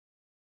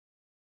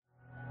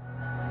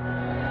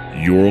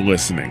You're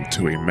listening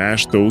to a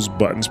Mash Those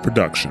Buttons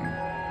production.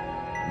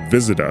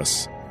 Visit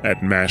us at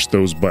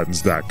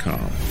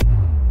mashthosebuttons.com.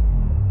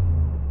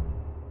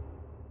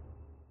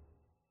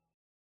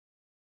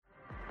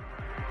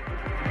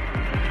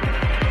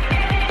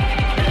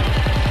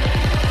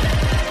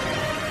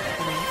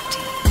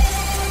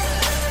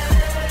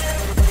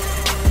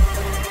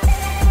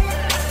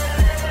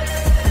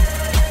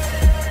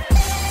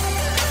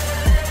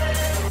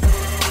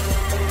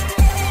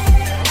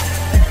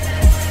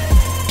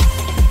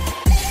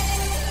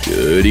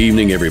 Good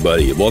evening,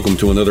 everybody. Welcome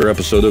to another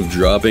episode of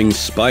Dropping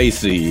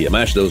Spicy, a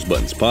Mash Those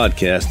Buttons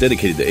podcast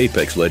dedicated to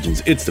Apex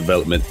Legends, its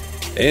development,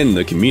 and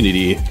the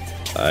community.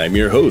 I'm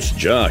your host,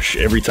 Josh.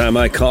 Every time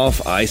I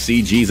cough, I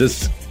see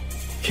Jesus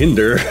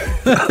Kinder,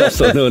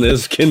 also known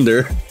as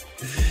Kinder.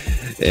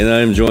 And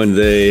I'm joined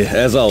today,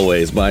 as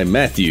always, by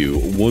Matthew.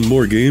 One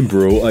more game,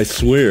 bro, I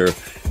swear.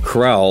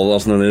 Crowl,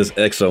 also known as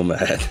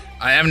Exomat.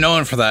 I am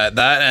known for that.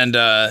 That and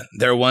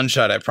their one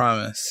shot, I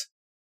promise.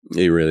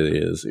 He really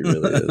is. He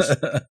really is.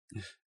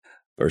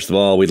 First of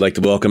all, we'd like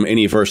to welcome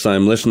any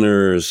first-time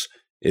listeners.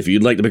 If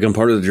you'd like to become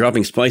part of the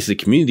Dropping Spicy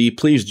community,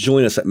 please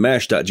join us at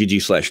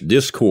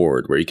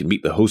mash.gg/discord, where you can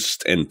meet the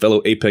hosts and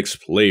fellow Apex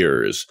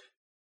players.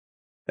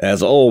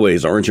 As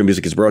always, our intro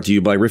music is brought to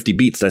you by Rifty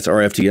Beats, that's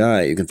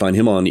RFTI. You can find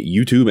him on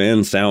YouTube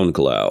and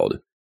SoundCloud.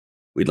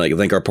 We'd like to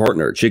thank our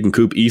partner, Chicken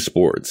Coop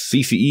Esports.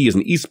 CCE is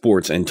an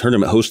esports and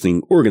tournament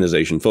hosting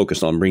organization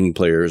focused on bringing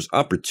players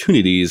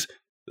opportunities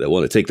that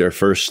want to take their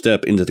first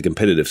step into the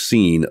competitive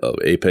scene of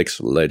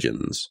Apex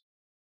Legends.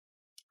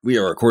 We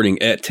are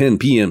recording at 10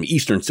 p.m.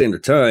 Eastern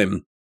Standard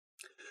Time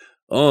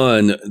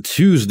on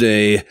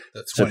Tuesday,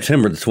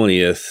 September the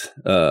 20th,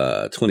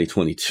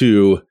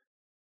 2022.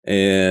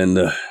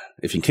 And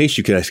if in case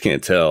you guys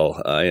can't tell,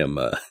 I'm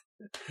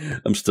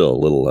still a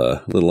little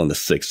on the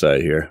sick side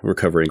here,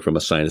 recovering from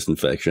a sinus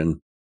infection.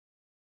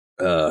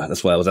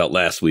 That's why I was out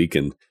last week,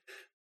 and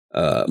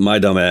my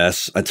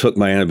dumbass, I took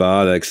my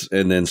antibiotics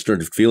and then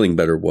started feeling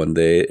better one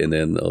day, and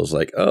then I was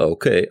like, oh,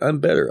 okay, I'm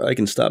better. I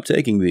can stop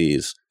taking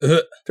these.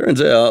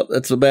 Turns out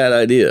that's a bad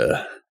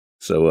idea.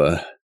 So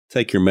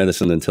take your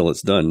medicine until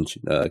it's done,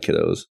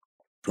 kiddos.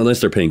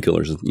 Unless they're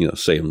painkillers,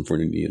 save them for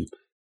an Indian.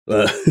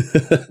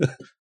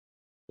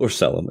 Or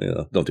sell them.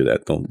 Don't do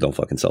that. Don't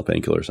fucking sell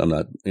painkillers. I'm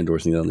not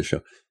endorsing it on the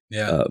show.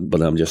 Yeah.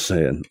 But I'm just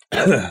saying.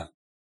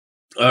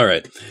 All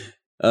right.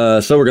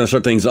 So we're going to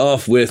start things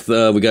off with,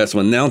 we got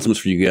some announcements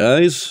for you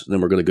guys.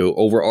 Then we're going to go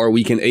over our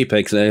weekend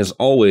Apex as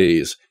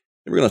always.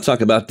 And we're going to talk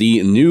about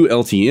the new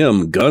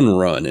LTM Gun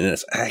Run. And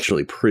it's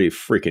actually pretty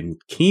freaking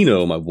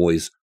keno, my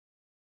boys.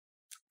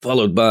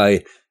 Followed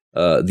by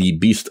the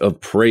Beast of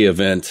Prey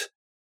event.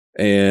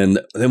 And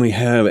then we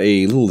have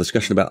a little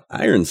discussion about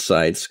iron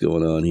sights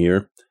going on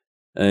here.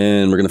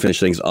 And we're going to finish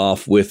things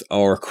off with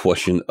our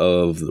question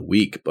of the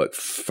week. But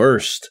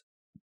first,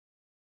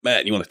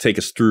 Matt, you want to take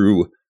us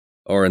through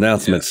our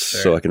announcements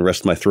so I can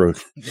rest my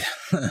throat?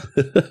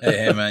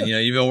 hey, man,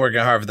 you've been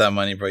working hard for that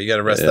money, bro. You got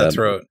to rest that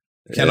throat.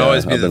 You can't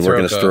always be I've the been throat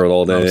working his throat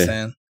all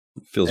day.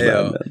 Feels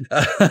bad,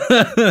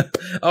 man.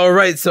 All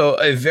right, so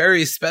a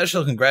very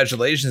special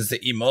congratulations to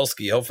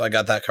Emolski. Hopefully I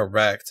got that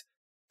correct.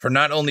 For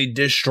not only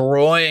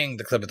destroying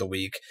the clip of the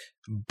week,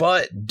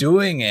 but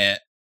doing it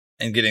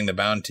and getting the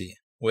bounty,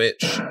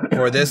 which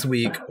for this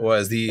week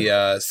was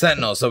the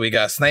Sentinel. So we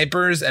got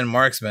snipers and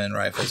marksman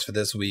rifles for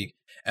this week.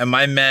 And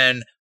my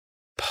men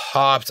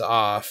popped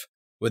off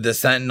with the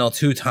Sentinel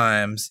 2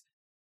 times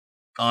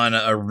on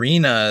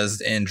arenas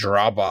in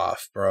drop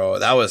off, bro.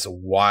 That was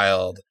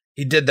wild.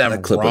 He did them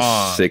that clip wrong.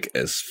 Was sick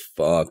as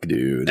fuck,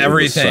 dude.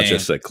 Everything. It was such a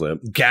sick clip.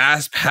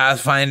 Gas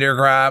Pathfinder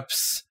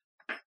graps,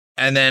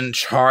 and then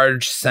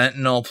charge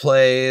Sentinel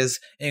plays,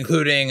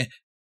 including,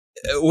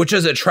 which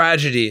is a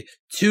tragedy,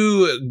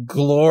 2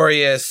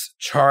 glorious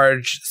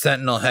charge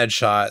Sentinel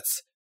headshots.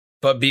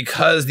 But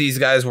because these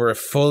guys were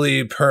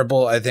fully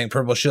purple, I think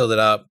purple shielded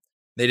up,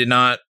 they did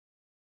not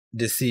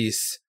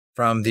decease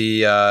from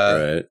the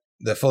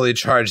fully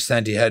charged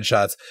Senti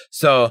headshots.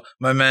 So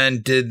my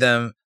man did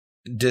them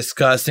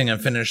disgusting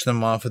and finished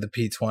them off with a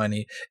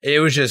P20. It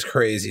was just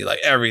crazy. Like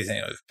everything.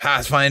 It was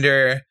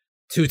Pathfinder,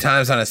 2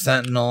 times on a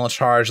Sentinel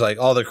charge, like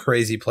all the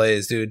crazy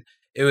plays, dude.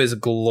 It was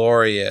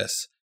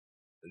glorious.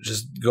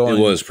 Just going.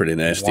 It was pretty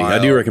nasty. Wild. I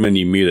do recommend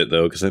you mute it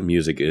though, because that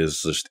music is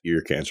just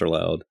ear cancer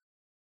loud.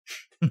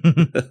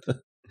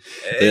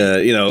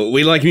 Yeah,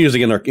 we like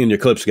music in your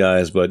clips,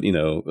 guys, but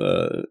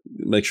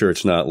make sure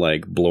it's not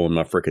like blowing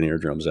my freaking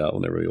eardrums out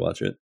whenever we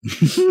watch it.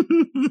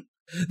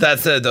 That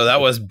said, though, that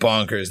was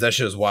bonkers. That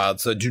shit was wild.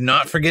 So do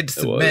not forget to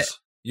submit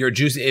your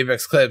juicy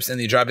Apex clips in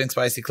the Dropping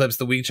Spicy Clips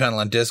the Week channel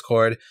on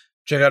Discord.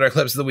 Check out our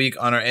clips of the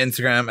week on our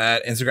Instagram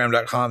at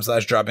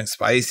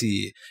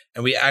instagram.com/droppingspicy.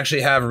 And we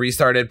actually have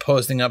restarted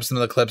posting up some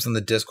of the clips on the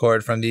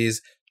Discord from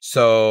these.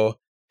 So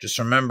just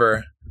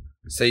remember,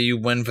 say you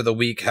win for the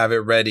week, have it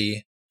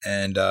ready,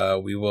 and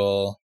we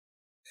will,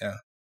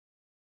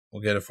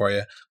 we'll get it for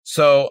you.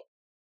 So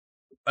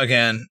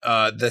again,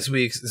 this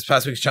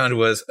past week's challenge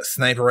was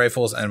sniper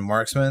rifles and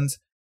marksmans.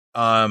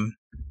 I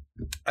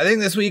think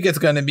this week it's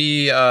going to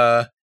be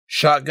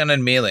shotgun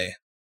and melee.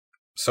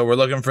 So we're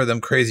looking for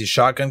them crazy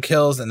shotgun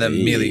kills and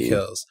then melee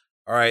kills.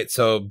 All right,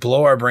 so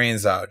blow our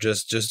brains out.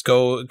 Just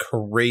go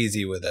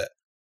crazy with it.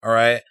 All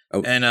right, I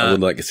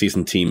would like to see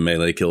some team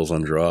melee kills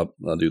on drop.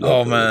 I'll do that.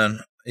 Oh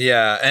man,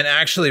 yeah. And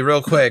actually,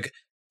 real quick,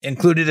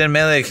 included in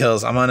melee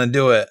kills, I'm gonna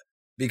do it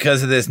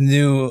because of this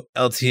new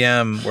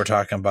LTM we're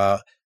talking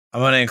about.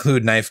 I'm gonna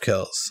include knife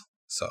kills.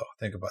 So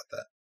think about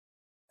that.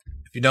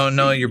 If you don't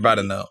know, you're about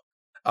to know.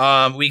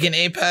 Weekend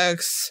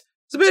Apex.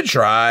 It's a bit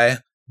dry.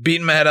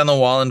 Beating my head on the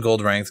wall in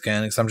gold ranks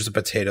again because I'm just a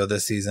potato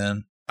this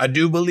season. I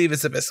do believe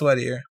it's a bit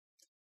sweatier.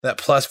 That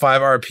plus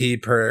 5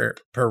 RP per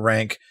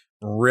rank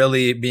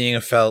really being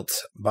felt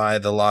by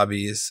the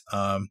lobbies.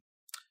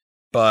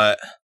 But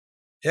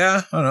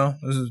yeah, I don't know.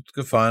 It was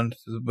good fun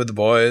with the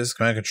boys.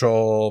 Command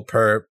Control,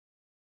 Perp,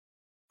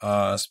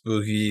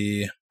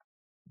 Spooky,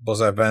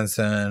 Bullseye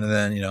Benson, and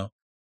then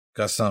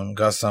got some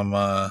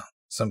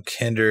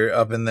Kinder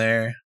up in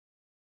there.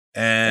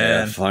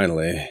 And yeah,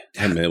 finally,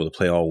 haven't been able to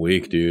play all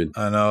week, dude.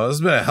 I know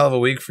it's been a hell of a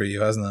week for you,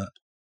 hasn't it?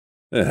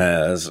 It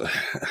has.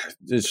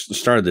 Just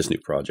started this new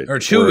project, or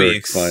 2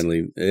 weeks.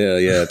 Finally,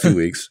 yeah, 2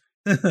 weeks.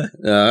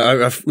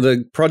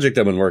 The project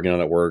I've been working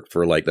on at work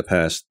for like the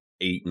past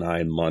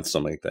 8-9 months,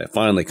 something like that,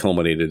 finally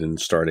culminated in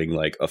starting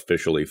like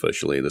officially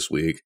this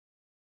week.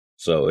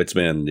 So it's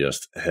been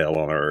just hell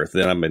on earth.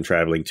 Then I've been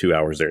traveling 2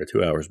 hours there,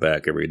 2 hours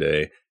back every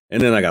day,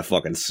 and then I got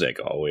fucking sick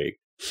all week.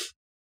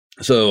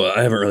 So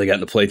I haven't really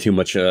gotten to play too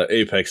much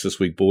Apex this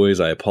week, boys.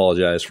 I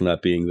apologize for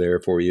not being there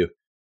for you.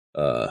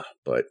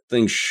 But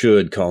things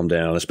should calm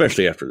down,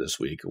 especially after this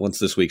week. Once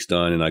this week's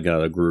done and I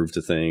got a groove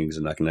to things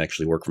and I can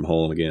actually work from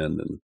home again,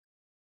 then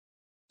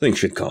things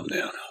should calm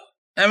down.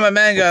 And my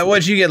man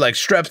what'd you get? Like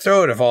strep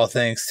throat of all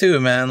things too,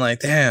 man. Like,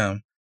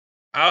 damn.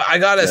 I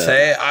gotta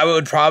say,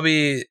 I'm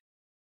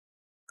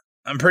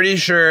pretty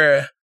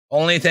sure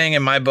only thing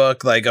in my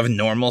book, like of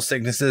normal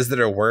sicknesses that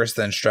are worse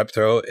than strep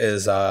throat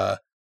is a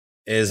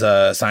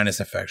sinus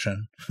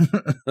infection.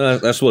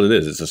 That's what it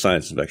is. It's a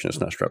sinus infection. It's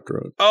not strep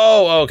throat.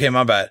 Oh, okay.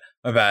 My bad.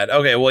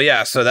 Okay. Well,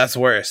 yeah. So that's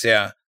worse.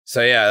 Yeah.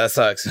 So yeah, that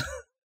sucks.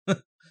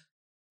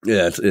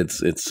 Yeah.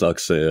 It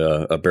sucks.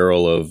 A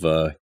barrel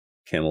of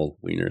camel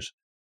wieners.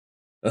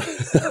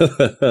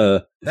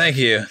 Thank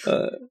you.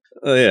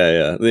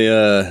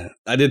 Yeah.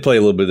 I did play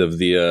a little bit of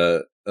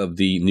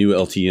the new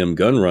LTM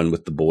gun run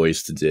with the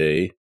boys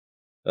today.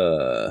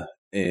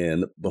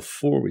 And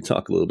before we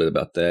talk a little bit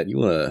about that, you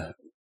want to,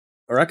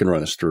 or I can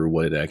run us through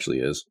what it actually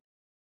is.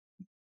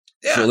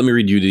 Yeah. So let me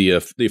read you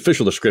the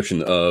official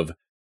description of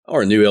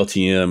our new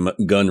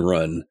LTM gun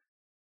run.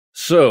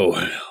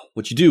 So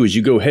what you do is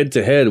you go head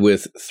to head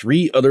with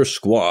 3 other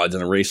squads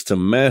in a race to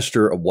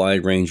master a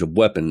wide range of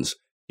weapons.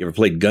 You ever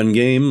played Gun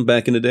Game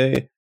back in the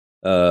day?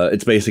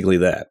 It's basically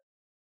that.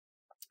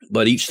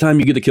 But each time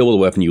you get a kill with a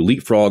weapon, you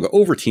leapfrog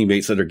over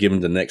teammates that are given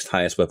the next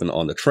highest weapon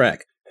on the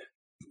track.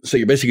 So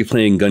you're basically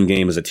playing Gun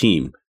Game as a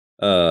team.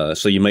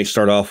 So you might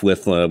start off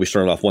with, we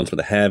started off once with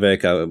the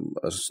Havoc. I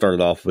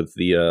started off with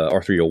the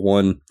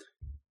R301.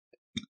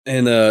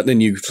 And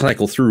then you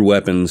cycle through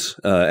weapons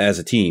as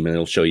a team, and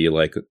it'll show you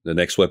like the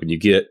next weapon you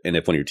get. And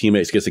if one of your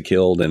teammates gets a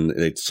kill, then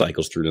it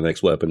cycles through the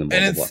next weapon. And blah,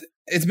 blah, blah.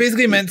 It's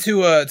basically meant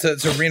to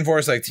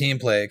reinforce like team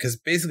play, because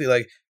basically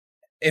like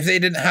if they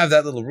didn't have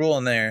that little rule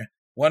in there,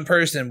 one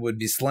person would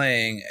be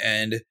slaying,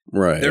 and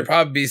there'd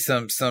probably be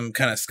some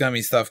kind of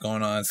scummy stuff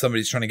going on.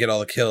 Somebody's trying to get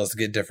all the kills to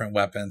get different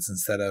weapons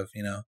instead of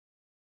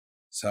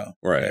So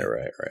right.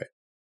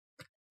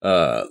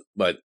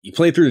 But you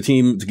play through the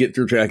team to get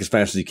through track as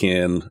fast as you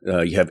can.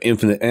 You have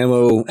infinite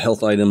ammo,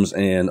 health items,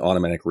 and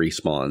automatic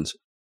respawns.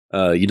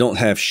 You don't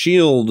have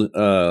shield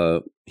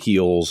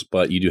heals,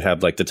 but you do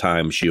have like the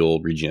time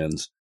shield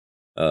regens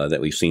that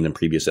we've seen in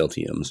previous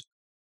LTMs.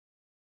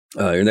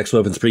 Your next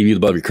weapon's previewed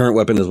above your current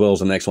weapon, as well as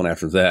the next one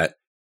after that.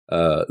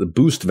 The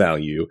boost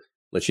value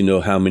lets you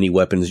know how many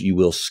weapons you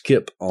will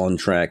skip on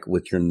track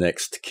with your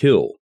next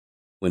kill.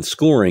 When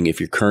scoring, if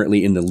you're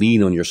currently in the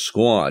lead on your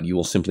squad, you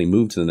will simply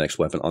move to the next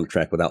weapon on the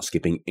track without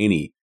skipping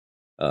any.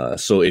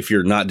 So if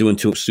you're not doing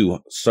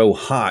so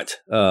hot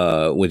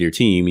with your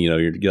team,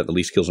 you got the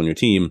least kills on your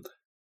team,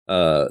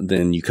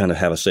 then you kind of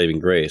have a saving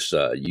grace.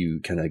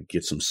 You kind of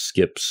get some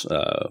skips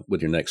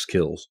with your next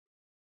kills.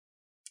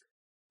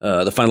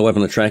 The final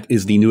weapon on the track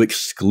is the new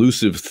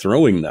exclusive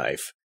throwing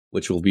knife,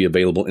 which will be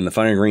available in the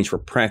firing range for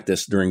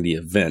practice during the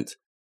event.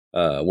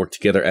 Work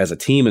together as a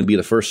team and be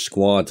the first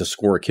squad to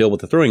score a kill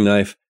with the throwing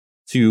knife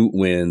to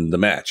win the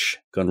match.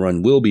 Gun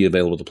Run will be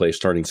available to play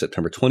starting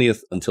September 20th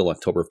until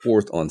October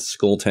 4th on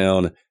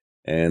Skulltown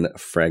and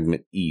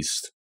Fragment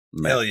East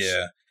maps. Hell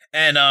yeah.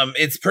 And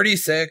it's pretty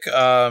sick.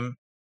 I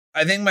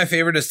think my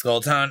favorite is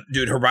Skulltown.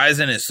 Dude,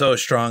 Horizon is so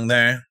strong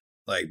there.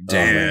 Like,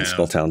 damn. Oh, man,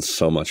 Skulltown's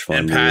so much fun.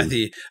 And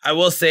Pathy. I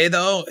will say,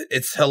 though,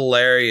 it's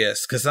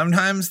hilarious because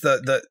sometimes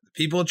the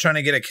people trying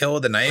to get a kill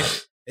with a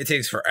knife, it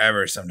takes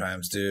forever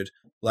sometimes, dude.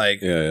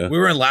 Like, we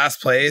were in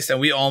last place and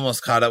we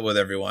almost caught up with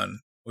everyone.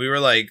 We were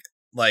like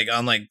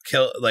on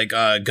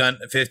gun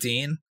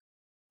 15.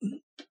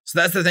 So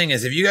that's the thing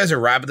is, if you guys are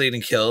rapidly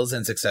getting kills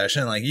in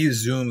succession, like you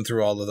zoom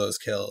through all of those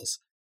kills,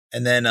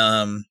 and then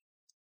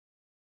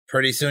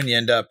pretty soon you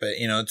end up at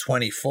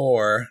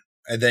 24,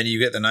 and then you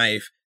get the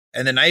knife,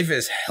 and the knife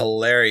is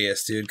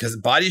hilarious, dude. Because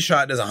body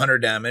shot does 100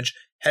 damage,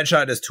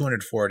 headshot does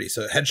 240,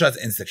 so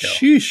headshot's insta kill.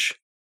 Sheesh.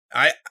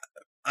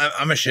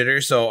 I'm a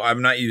shitter, so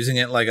I'm not using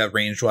it like a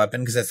ranged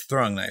weapon because it's a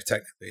throwing knife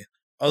technically.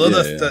 Although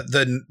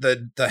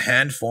the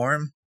hand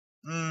form,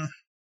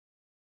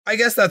 I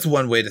guess that's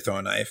one way to throw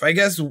a knife. I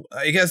guess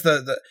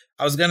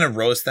I was gonna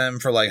roast them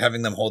for like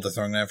having them hold the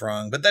throwing knife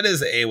wrong, but that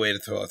is a way to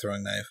throw a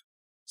throwing knife.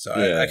 So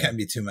I can't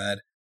be too mad.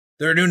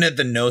 They're doing it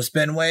the no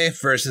spin way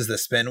versus the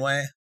spin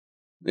way.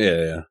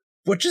 Yeah.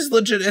 Which is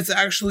legit. It's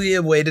actually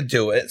a way to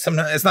do it.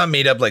 Sometimes it's not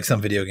made up like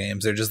some video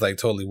games. They're just like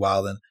totally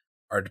wild in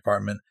art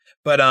department.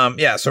 But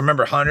so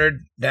remember 100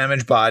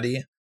 damage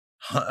body,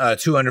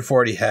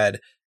 240 head.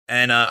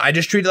 And I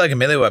just treat it like a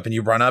melee weapon.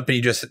 You run up and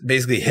you just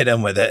basically hit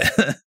them with it.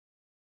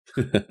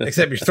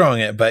 Except you're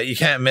throwing it, but you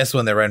can't miss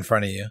when they're right in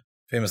front of you.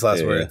 Famous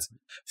last words.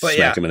 But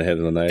smack him in the head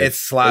with a knife.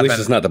 It's slapping. At least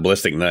it's not the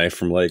ballistic knife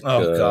from like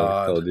God.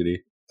 Call of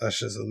Duty. That's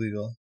just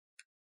illegal.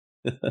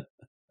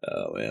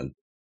 Oh man.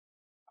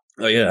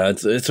 Oh yeah,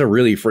 it's a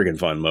really freaking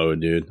fun mode,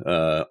 dude.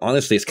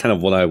 Honestly, it's kind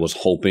of what I was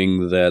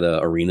hoping that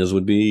arenas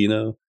would be.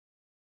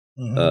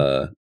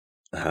 Mm-hmm.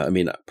 I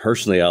mean,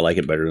 personally, I like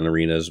it better than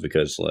arenas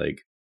because,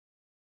 like,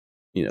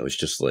 it's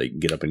just like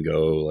get up and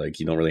go. Like,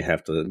 you don't really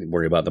have to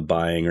worry about the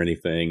buying or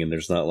anything, and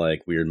there's not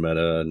like weird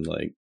meta and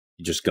like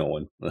you're just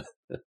going.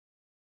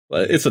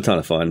 But it's a ton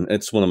of fun.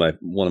 It's one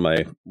of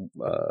my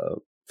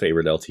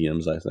favorite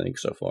LTMs, I think,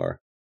 so far.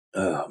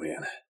 Oh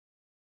man.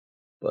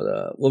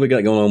 But what we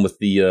got going on with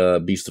the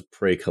Beast of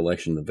Prey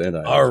collection event?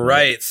 All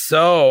right,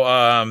 so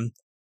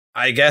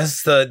I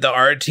guess the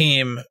art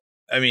team.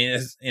 I mean,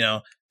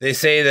 they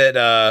say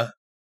that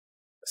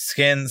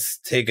skins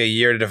take a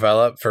year to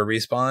develop for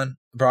Respawn,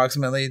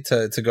 approximately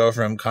to go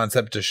from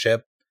concept to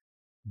ship.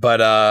 But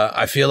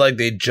I feel like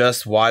they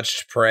just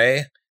watched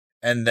Prey,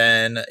 and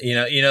then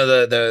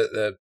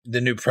the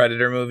new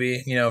Predator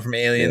movie, from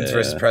Aliens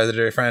versus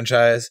Predator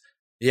franchise.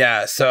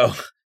 Yeah, so.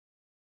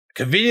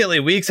 Conveniently,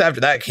 weeks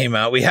after that came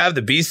out, we have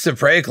the Beasts of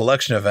Prey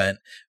collection event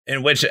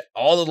in which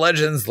all the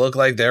legends look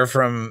like they're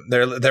from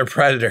they're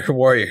Predator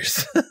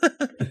warriors.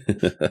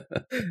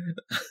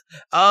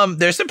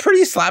 There's some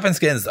pretty slapping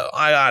skins though.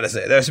 I gotta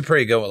say, there's some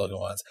pretty good looking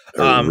ones.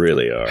 They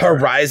really are.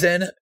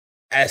 Horizon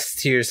S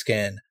tier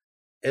skin.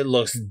 It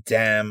looks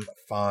damn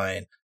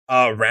fine.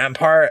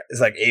 Rampart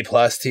is like A+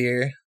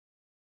 tier.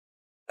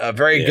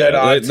 Very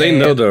good. They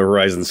know the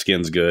Horizon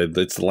skin's good.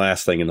 It's the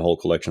last thing in the whole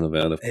collection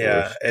event, of course.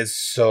 Yeah, it's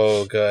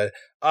so good.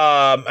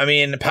 I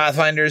mean,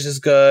 Pathfinders is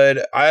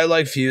good. I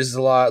like Fuse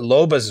a lot.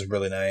 Loba's is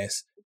really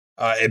nice.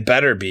 It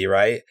better be,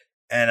 right?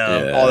 And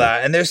all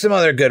that. And there's some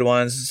other good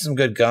ones, some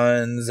good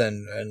guns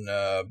and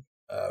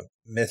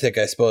mythic,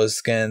 I suppose,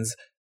 skins.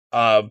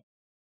 But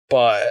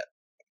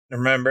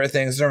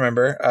things to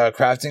remember.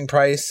 Crafting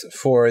price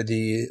for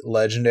the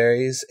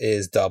legendaries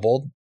is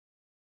doubled,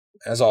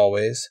 as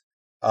always.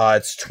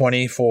 It's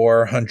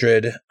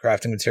 2,400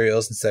 crafting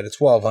materials instead of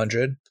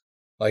 1,200,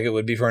 like it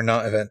would be for a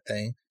non-event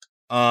thing.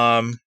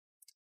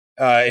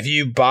 If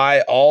you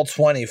buy all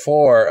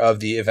 24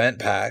 of the event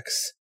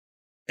packs,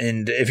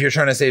 and if you're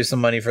trying to save some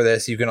money for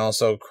this, you can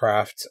also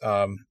craft.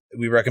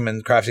 We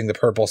recommend crafting the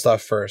purple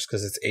stuff first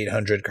because it's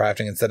 800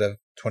 crafting instead of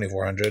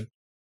 2,400.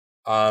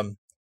 Craft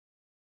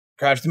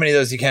as many of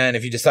those as you can.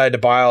 If you decide to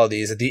buy all of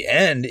these, at the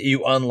end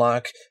you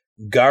unlock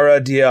Gara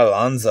di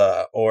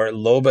Alanza or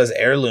Loba's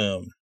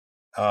Heirloom.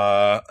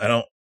 I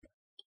don't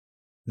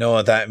know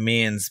what that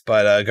means,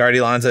 but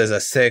Guardilanza is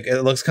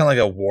it looks kind of like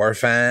a war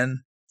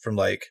fan from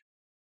like,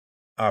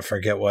 I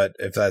forget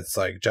if that's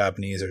like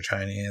Japanese or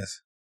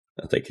Chinese.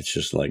 I think it's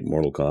just like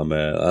Mortal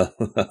Kombat.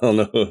 I don't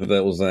know if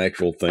that was an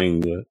actual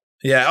thing, but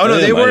yeah. Oh no,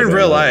 they were in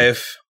real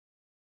life.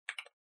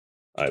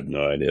 I have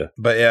no idea.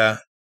 But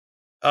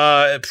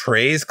yeah,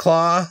 Praise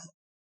Claw,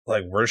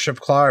 like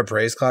Worship Claw or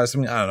Praise Claw or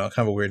something. I don't know,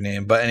 kind of a weird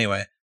name. But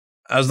anyway,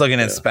 I was looking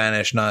in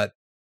Spanish, not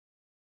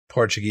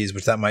Portuguese,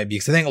 which that might be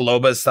because I think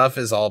Loba's stuff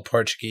is all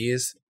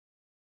Portuguese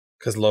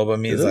because Loba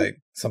means like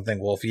something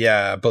wolf.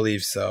 Yeah, I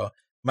believe so.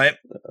 My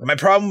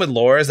problem with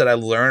lore is that I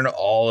learn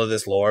all of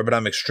this lore, but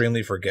I'm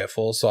extremely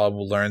forgetful, so I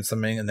will learn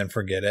something and then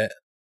forget it.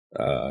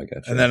 I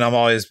gotcha. And then I'm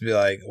always be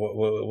like, what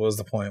was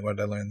the point? Why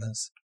did I learn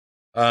this?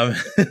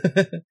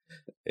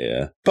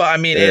 Yeah, but I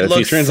mean, it looks. If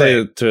you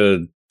translate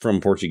it from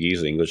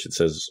Portuguese to English, it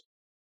says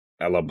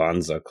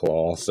Alabanza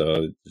Claw.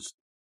 So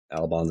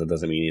Alabanza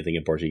doesn't mean anything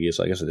in Portuguese.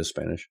 So I guess it is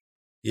Spanish.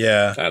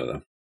 Yeah, I don't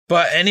know.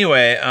 But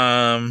anyway,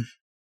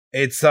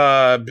 it's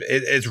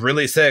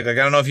really sick. Like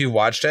I don't know if you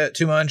watched it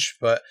too much,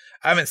 but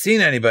I haven't seen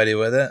anybody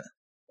with it.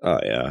 Oh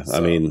yeah, so. I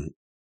mean,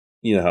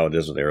 you know how it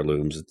is with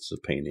heirlooms. It's a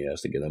pain in the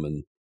ass to get them,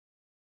 and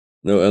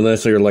no,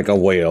 unless you're like a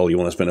whale, you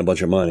want to spend a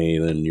bunch of money,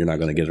 then you're not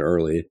going to get it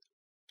early.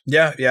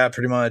 Yeah,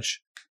 pretty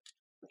much.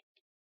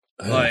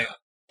 Like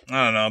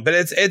I don't know, but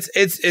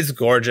it's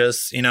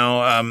gorgeous.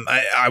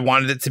 I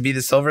wanted it to be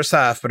the silver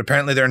staff, but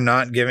apparently they're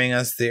not giving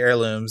us the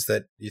heirlooms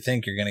that you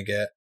think you're going to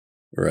get.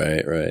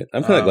 Right.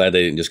 I'm kind of glad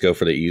they didn't just go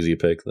for the easy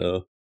pick,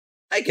 though.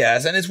 I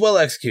guess, and it's well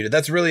executed.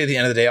 That's really at the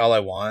end of the day all I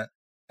want.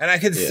 And I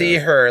could see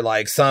her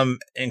like some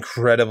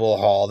incredible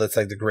haul that's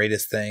like the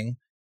greatest thing.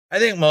 I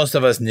think most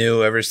of us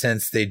knew ever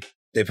since they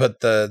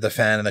put the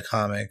fan in the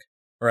comic,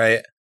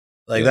 right?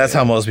 Like that's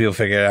how most people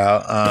figure it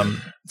out.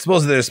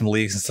 Supposedly there's some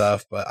leaks and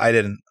stuff, but I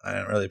didn't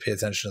really pay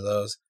attention to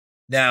those.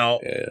 Now,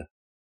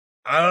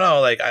 I don't know,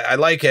 like I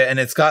like it, and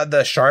it's got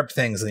the sharp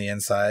things on the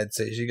inside,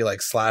 so you could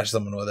like slash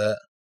someone with it.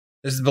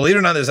 Believe it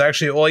or not, there's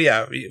actually,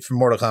 from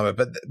Mortal Kombat,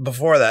 but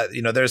before that,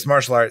 there's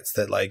martial arts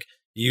that like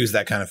use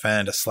that kind of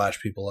fan to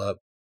slash people up.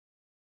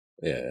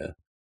 Yeah.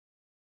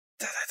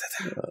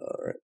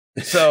 All right.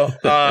 So,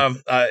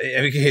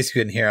 in case you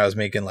couldn't hear, I was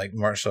making like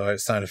martial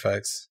arts sound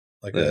effects,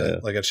 like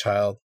a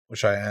child,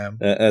 which I am,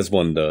 as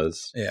one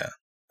does. Yeah,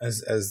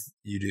 as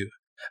you do.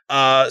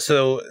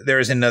 So there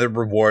is another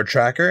reward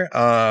tracker.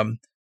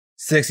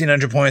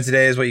 1,600 points a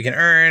day is what you can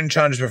earn.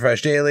 Challenges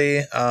refresh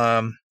daily.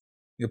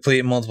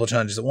 Complete multiple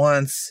challenges at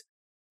once.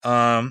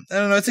 I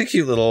don't know. It's a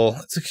cute little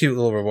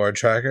reward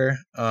tracker.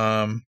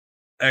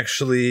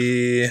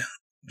 Actually,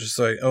 just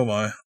like, oh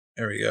my,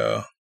 there we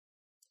go.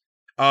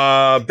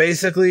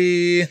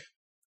 Basically,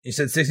 you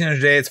said 1,600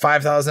 a day. It's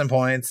 5,000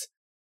 points.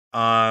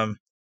 I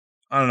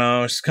don't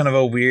know. It's kind of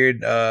a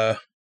weird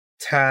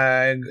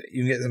tag.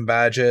 You can get some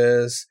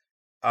badges.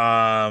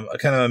 A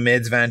kind of a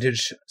mid's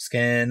vantage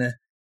skin.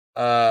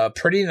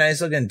 Pretty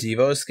nice looking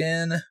Devo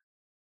skin.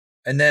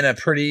 And then a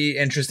pretty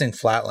interesting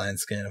flatline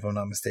skin, if I'm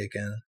not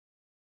mistaken.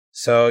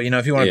 So,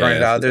 if you want to grind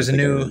it out, there's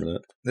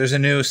a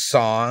new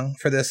song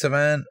for this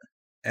event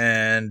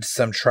and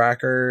some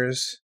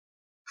trackers.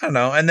 I don't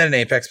know. And then an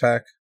Apex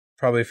pack,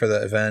 probably for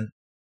the event.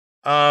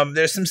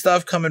 There's some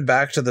stuff coming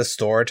back to the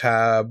store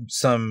tab,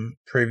 some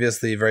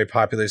previously very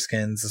popular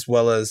skins, as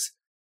well as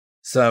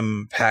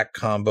some pack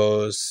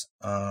combos.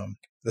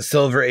 The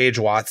Silver Age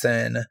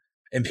Watson,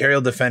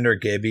 Imperial Defender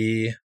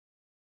Gibby,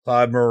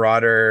 Cloud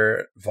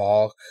Marauder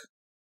Valk.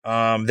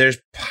 There's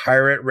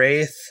Pirate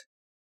Wraith.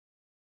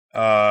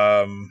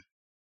 And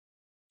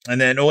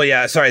then,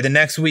 the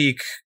next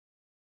week,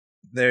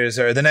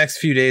 the next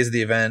few days of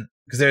the event,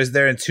 because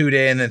they're in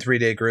 2-day and then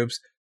 3-day groups.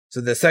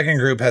 So the second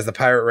group has the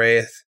Pirate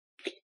Wraith,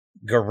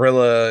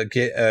 Gorilla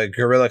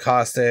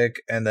Caustic,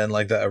 and then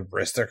like the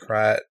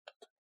Aristocrat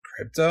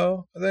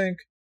Crypto, I think.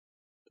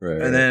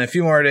 Right. And then a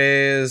few more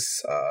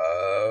days,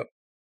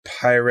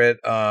 Pirate,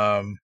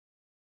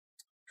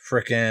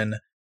 frickin'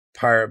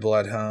 Pirate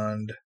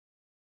Bloodhound.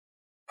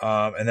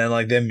 And then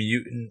like the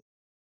mutant,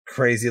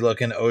 crazy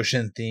looking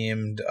ocean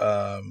themed,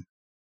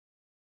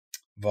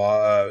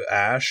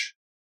 Ash.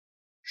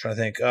 I'm trying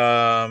to think.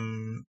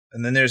 And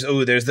then there's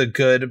the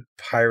good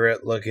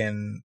pirate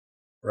looking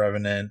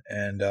Revenant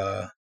and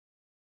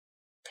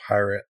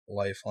Pirate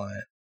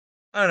Lifeline.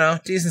 I don't know,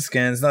 decent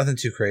skins, nothing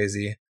too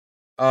crazy.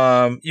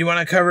 You want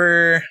to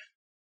cover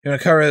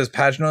those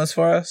patch notes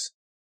for us?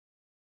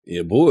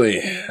 Yeah,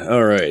 boy.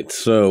 All right,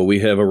 so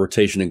we have a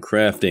rotation in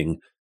crafting.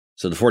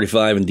 So the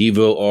 45 and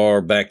Devo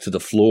are back to the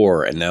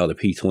floor, and now the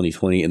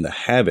P2020 and the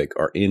Havoc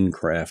are in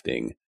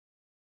crafting.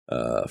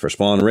 For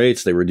spawn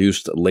rates, they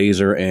reduced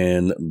laser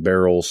and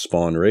barrel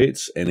spawn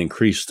rates and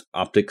increased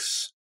optic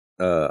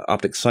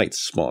sights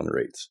spawn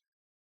rates.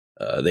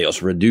 They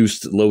also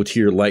reduced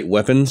low-tier light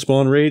weapon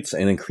spawn rates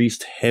and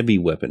increased heavy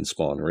weapon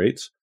spawn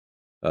rates.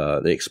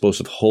 The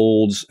explosive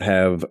holds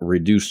have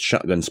reduced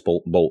shotgun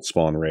bolt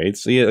spawn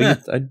rates. So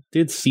I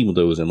did see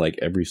those in like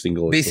every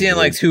single. Be seeing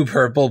like 2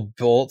 purple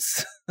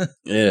bolts.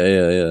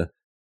 Yeah.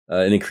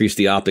 And increased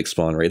the optic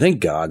spawn rate. Thank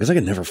God, because I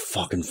could never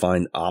fucking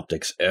find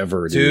optics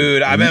ever,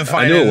 dude. I've been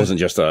finding. I knew it wasn't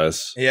just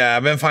us. Yeah,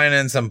 I've been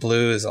finding some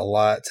blues a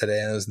lot today,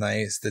 and it was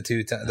nice. The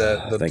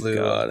thank blue.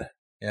 God.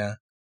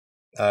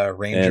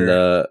 Ranger.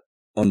 And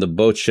on the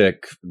bow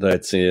check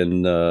that's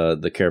in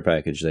the care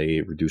package,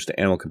 they reduced the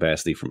ammo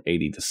capacity from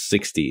 80 to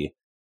 60.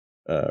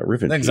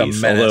 Rip in peace.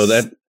 Although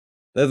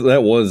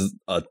that was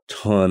a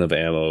ton of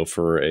ammo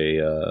for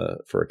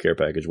a care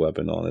package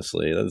weapon.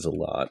 Honestly, that is a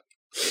lot.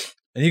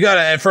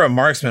 And for a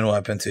marksman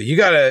weapon too, you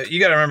gotta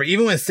remember,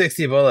 even with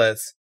 60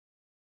 bullets,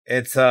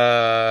 it's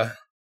a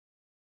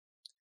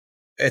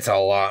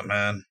lot,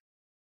 man.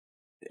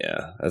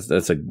 Yeah,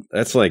 that's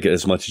like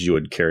as much as you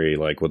would carry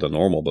like with a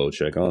normal bow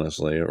check,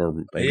 honestly.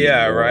 Or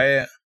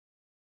right.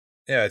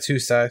 Yeah, 2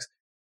 stacks.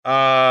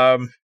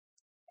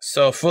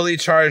 So fully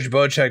charged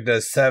bow check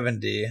does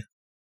 70.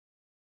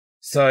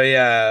 So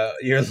yeah,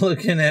 you're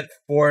looking at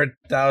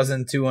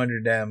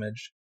 4,200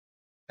 damage,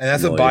 and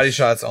that's with body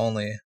shots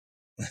only.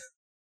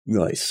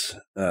 Nice.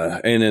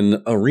 And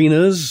in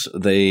arenas,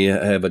 they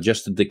have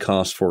adjusted the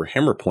cost for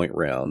hammer point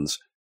rounds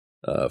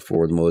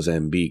for the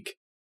Mozambique.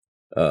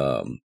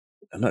 I'm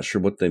not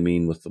sure what they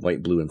mean with the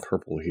white, blue, and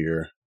purple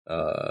here.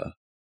 The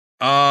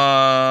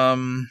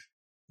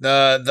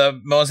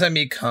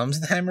Mozambique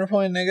comes with hammer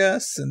point, I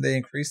guess, and they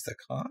increase the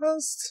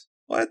cost?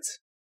 What?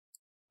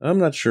 I'm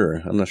not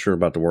sure.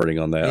 About the wording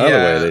on that. Either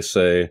way, they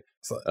say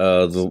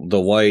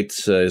the white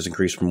is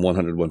increased from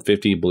 100 to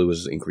 150, blue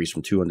is increased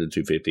from 200 to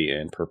 250,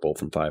 and purple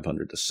from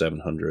 500 to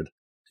 700.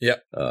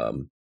 Yep.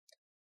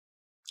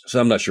 So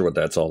I'm not sure what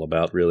that's all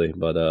about, really.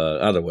 But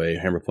either way,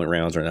 hammer point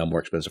rounds are now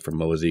more expensive for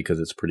Mosey because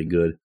it's pretty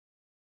good.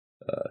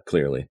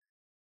 clearly.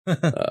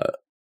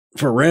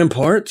 For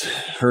Rampart,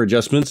 her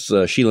adjustments,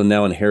 Sheila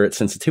now inherits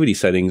sensitivity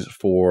settings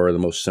for the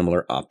most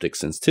similar optic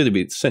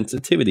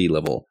sensitivity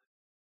level.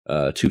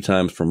 2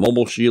 times for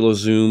mobile Sheila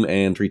zoom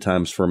and 3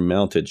 times for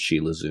mounted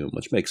Sheila zoom,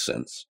 which makes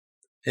sense.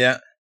 Yeah.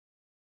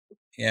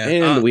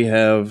 And we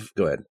have...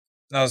 Go ahead.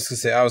 I was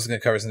going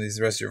to cover some of these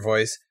the rest of your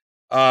voice.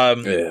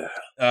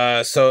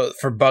 Yeah. So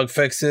for bug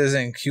fixes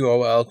and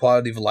QOL,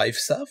 quality of life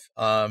stuff,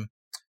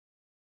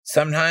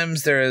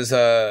 sometimes there is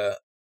a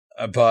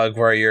bug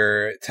where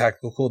your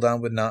tactical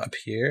cooldown would not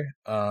appear.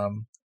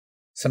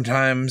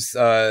 Sometimes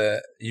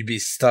you'd be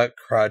stuck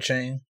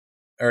crouching,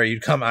 or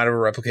you'd come out of a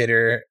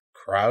replicator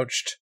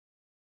crouched.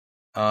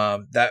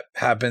 That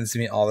happens to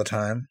me all the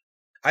time.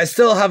 I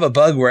still have a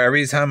bug where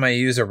every time I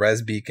use a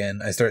res beacon,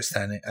 I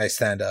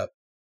stand up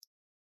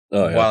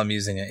while I'm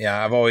using it.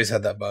 Yeah, I've always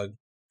had that bug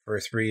for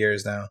 3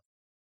 years now.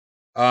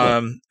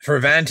 For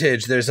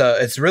Vantage,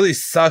 it really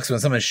sucks when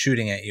someone's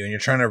shooting at you and you're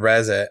trying to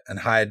res it and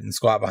hide and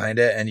squat behind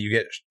it and you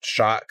get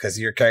shot because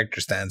your character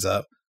stands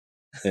up.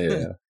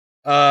 Yeah.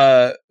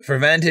 For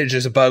Vantage,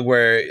 there's a bug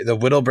where the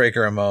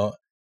Widowbreaker emote,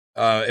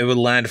 it would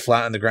land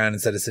flat on the ground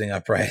instead of sitting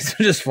upright. So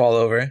just fall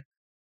over.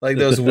 Like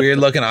those weird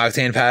looking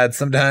Octane pads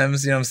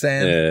sometimes, you know what I'm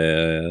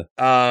saying?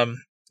 Yeah.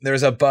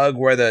 There's a bug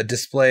where the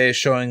display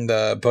showing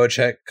the bow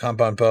check,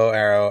 compound bow,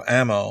 arrow,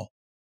 ammo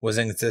was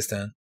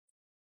inconsistent.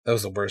 That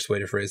was the worst way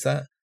to phrase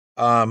that.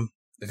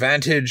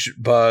 Vantage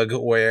bug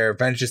where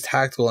Vantage is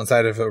tactical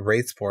inside of a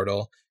Wraith's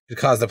portal could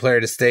cause the player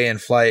to stay in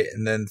flight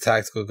and then the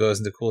tactical goes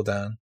into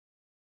cooldown.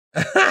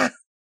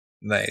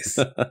 Nice.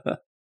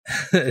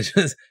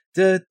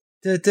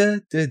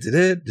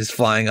 Just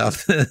flying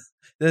off.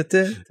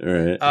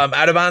 Right.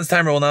 Out of bounds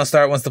timer will now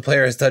start once the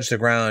player has touched the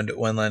ground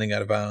when landing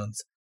out of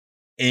bounds.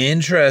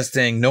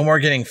 Interesting. No more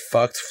getting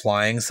fucked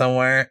flying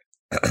somewhere.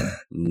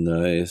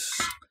 Nice.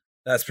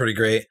 That's pretty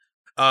great.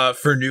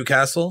 For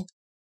Newcastle,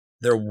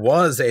 there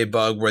was a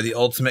bug where the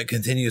ultimate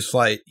continues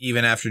flight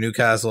even after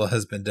Newcastle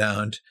has been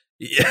downed.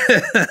 Yeah.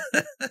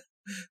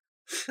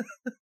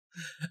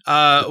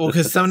 Well,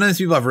 because sometimes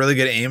people have really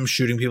good aim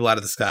shooting people out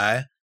of the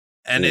sky,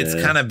 and it's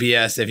kind of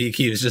BS if he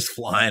keeps just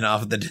flying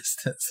off at the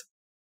distance.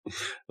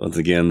 Once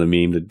again, the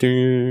meme.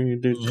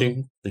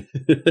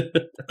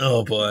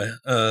 Oh boy,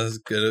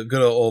 good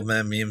old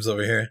man memes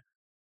over here.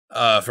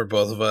 For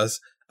both of us.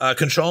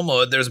 Control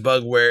mode, there's a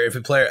bug where if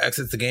a player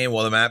exits the game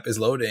while the map is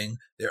loading,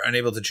 they're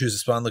unable to choose a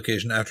spawn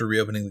location after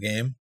reopening the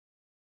game.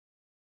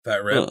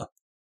 Fat rip.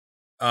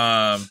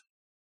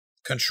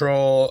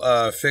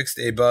 Control fixed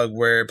a bug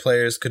where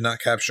players could not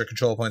capture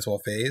control points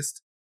while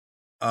phased.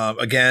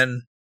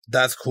 Again,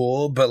 that's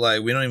cool, but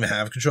like we don't even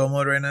have control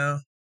mode right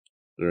now.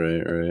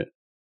 Right.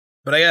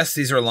 But I guess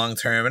these are long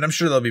term, and I'm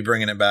sure they'll be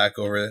bringing it back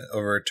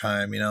over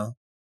time, you know?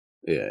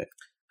 Yeah.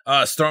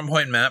 Storm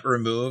point map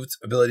removed.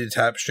 Ability to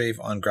tap strafe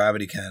on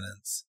gravity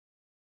cannons.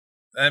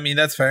 I mean,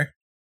 that's fair.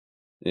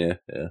 Yeah.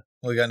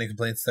 We got any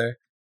complaints there?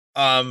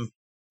 I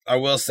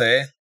will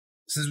say,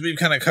 since we've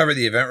kind of covered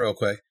the event real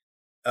quick,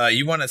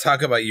 you want to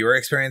talk about your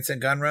experience in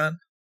Gun Run?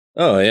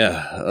 Oh,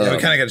 yeah. We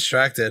kind of got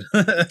distracted.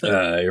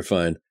 You're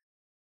fine.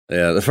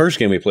 Yeah, the first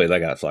game we played, I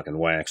got fucking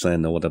waxed. I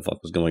didn't know what the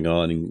fuck was going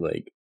on. And,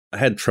 like, I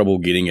had trouble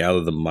getting out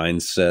of the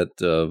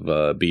mindset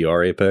of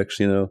BR Apex,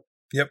 you know?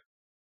 Yep.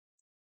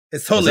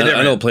 It's totally different.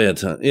 I don't play a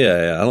ton.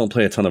 Yeah, I don't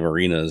play a ton of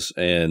arenas.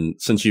 And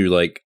since you,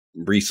 like,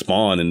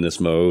 respawn in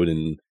this mode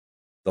and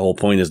the whole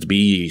point is to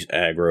be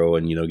aggro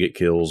and, you know, get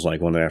kills,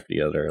 like, one after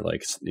the other.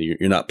 Like,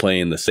 you're not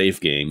playing the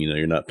safe game, you know?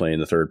 You're not playing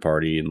the third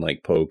party and,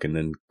 like, poke and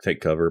then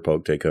take cover,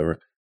 poke, take cover.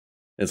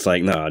 It's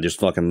like, nah,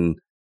 just fucking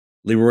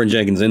leave Warren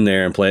Jenkins in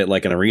there and play it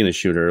like an arena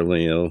shooter,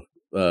 you know,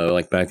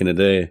 like back in the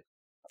day.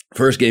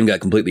 First game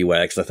got completely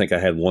waxed. I think I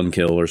had 1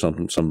 kill or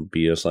something, some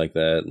BS like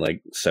that,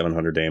 like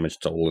 700 damage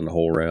total in the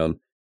whole round.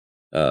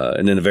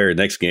 And then the very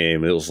next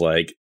game, it was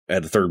like I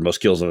had the third most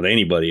kills of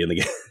anybody in the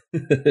game.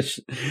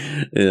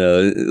 You know,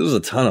 it was a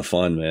ton of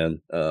fun,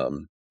 man. I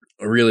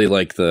really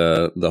like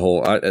the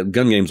whole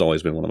gun game's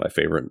always been one of my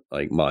favorite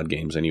like mod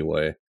games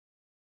anyway.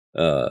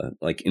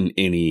 Like in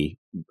any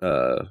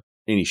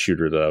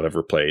shooter that I've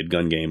ever played,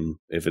 gun game,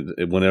 if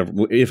and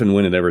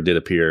when it ever did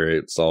appear,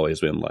 it's always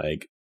been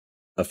like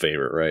a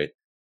favorite, right?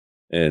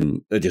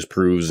 And it just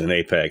proves in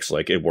Apex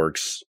like it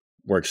works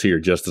here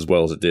just as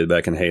well as it did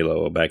back in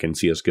Halo, back in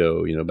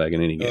CS:GO, you know, back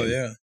in any game. Oh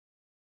yeah.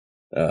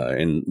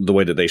 And the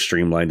way that they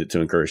streamlined it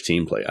to encourage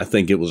team play, I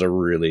think it was a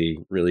really,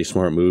 really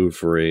smart move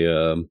for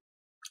a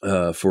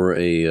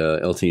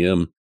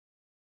LTM.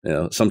 You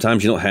know,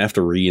 sometimes you don't have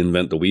to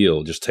reinvent the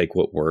wheel; just take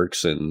what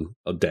works and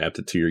adapt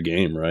it to your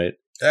game, right?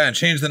 Yeah, and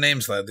change the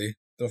name slightly.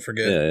 Don't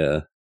forget.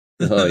 Yeah.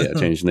 Oh yeah,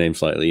 change the name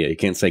slightly. Yeah, you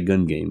can't say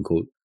gun game,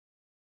 quote.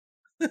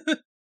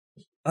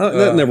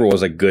 That never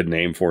was a good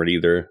name for it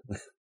either.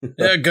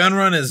 Yeah, Gun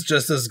Run is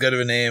just as good of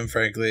a name,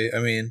 frankly. I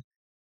mean,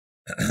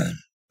 I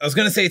was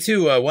going to say,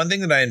 too, one thing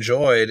that I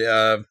enjoyed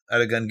at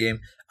a gun game,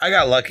 I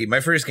got lucky.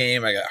 My first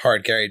game, I got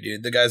hard carried,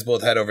 dude. The guys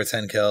both had over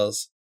 10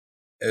 kills.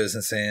 It was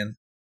insane.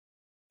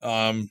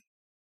 And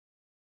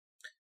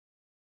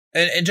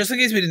just in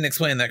case we didn't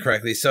explain that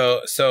correctly,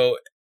 so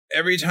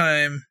every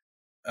time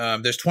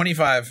there's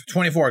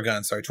 24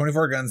 guns,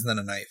 24 guns and then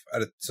a knife.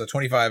 So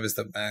 25 is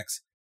the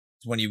max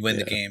when you win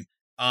the game.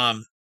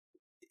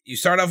 You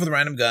start off with a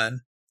random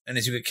gun, and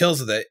as you get kills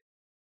with it,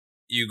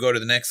 you go to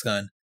the next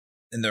gun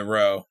in the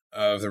row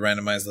of the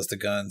randomized list of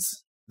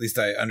guns. At least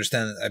I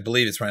understand, I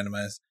believe it's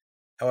randomized.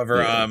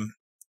 However,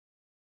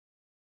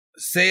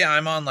 say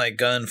I'm on like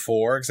gun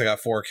 4 because I got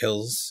 4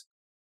 kills.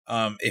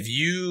 If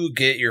you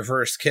get your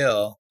first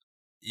kill,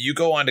 you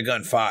go on to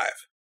gun 5.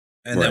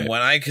 And then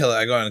when I kill it,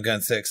 I go on to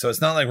gun 6. So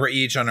it's not like we're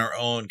each on our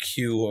own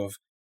queue of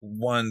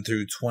 1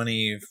 through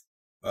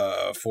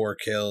 24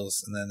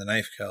 kills and then the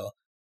knife kill,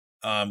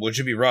 which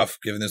would be rough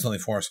given there's only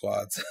 4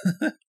 squads.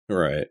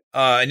 Right.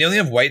 And you only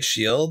have white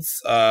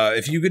shields.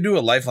 If you could do a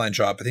lifeline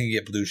drop, I think you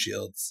get blue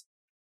shields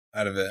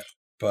out of it.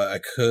 But I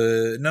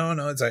could... No,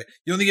 it's like...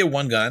 You only get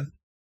 1 gun.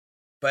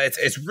 But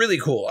it's really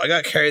cool. I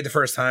got carried the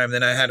first time,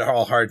 then I had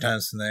all hard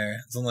times from there.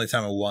 It's the only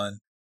time I won.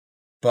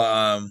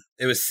 But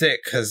it was sick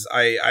because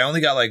I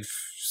only got like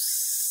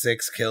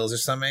 6 kills or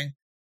something.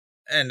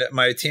 And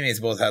my teammates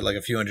both had like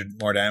a few hundred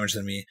more damage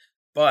than me.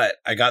 But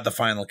I got the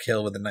final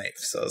kill with a knife.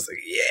 So I was like,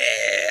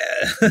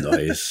 yeah.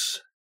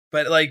 Nice.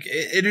 But like,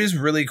 it is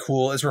really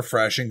cool. It's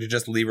refreshing to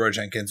just Leroy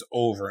Jenkins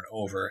over and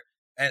over.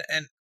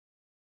 And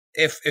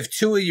if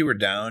 2 of you were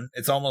down,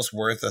 it's almost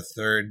worth a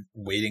third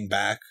waiting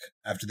back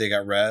after they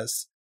got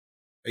res.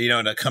 You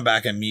know, to come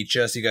back and meet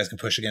you so you guys can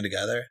push again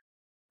together.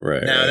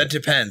 Right. Now, that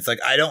depends.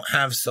 Like, I don't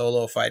have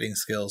solo fighting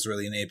skills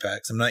really in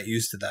Apex. I'm not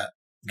used to that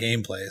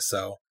gameplay,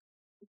 so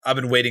I've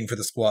been waiting for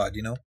the squad,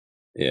 you know?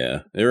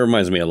 Yeah. It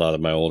reminds me a lot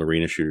of my old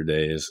arena shooter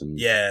days. And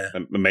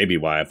maybe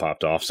why I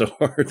popped off so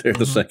hard there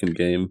the second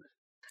game.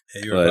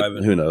 Yeah, you were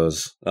vibing. Who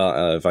knows?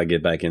 If I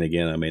get back in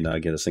again, I may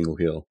not get a single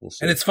kill. We'll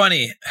see. And it's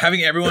funny,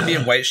 having everyone be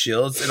in white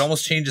shields, it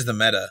almost changes the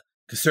meta.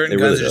 Because certain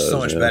guns are just so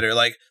much better.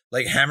 Like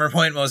Hammer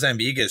Point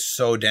Mozambique is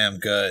so damn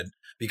good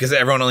because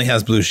everyone only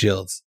has blue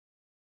shields.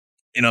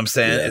 You know what I'm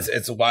saying? Yeah.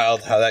 It's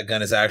wild how that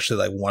gun is actually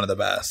like one of the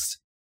best.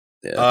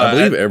 Yeah,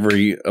 I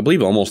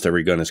believe almost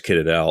every gun is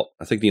kitted out.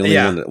 I think the only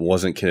one that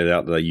wasn't kitted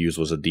out that I used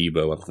was a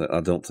Devo.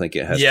 I don't think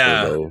it has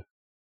turbo.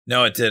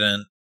 No, it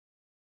didn't.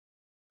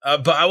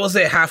 But I will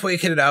say halfway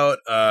kitted out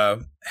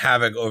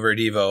Havoc over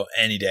Devo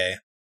any day.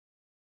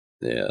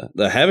 Yeah,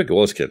 the Havoc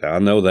was kitted out. I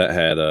know that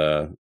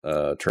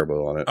had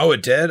turbo on it. Oh,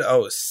 it did?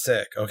 Oh, it's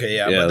sick. Okay,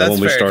 yeah. Yeah, but the that's one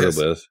we fair, started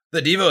with.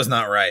 The Devo is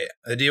not right.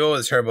 The Devo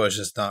with turbo is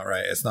just not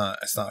right. It's not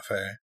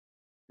fair.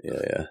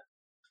 Yeah.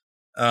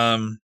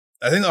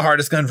 I think the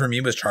hardest gun for me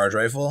was charge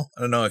rifle.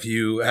 I don't know if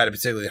you had a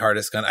particularly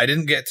hardest gun. I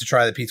didn't get to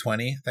try the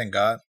P20, thank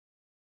God.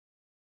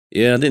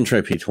 Yeah, I didn't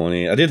try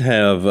P20. I did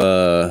have,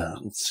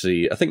 let's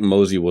see, I think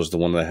Mosey was the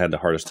one that I had the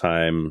hardest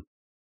time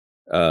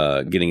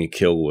getting a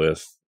kill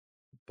with,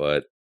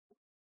 but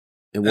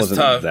it wasn't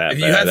tough. that if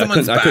you bad. Had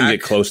someone's I couldn't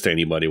get close to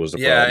anybody was the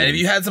problem. Yeah, and if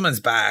you had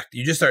someone's back,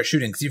 you just start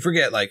shooting because you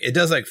forget, like, it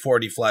does like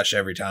 40 flesh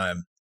every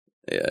time.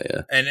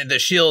 Yeah. And the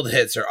shield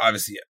hits are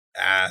obviously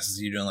ass.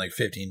 You're doing like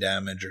 15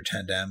 damage or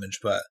 10 damage,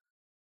 but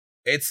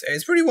it's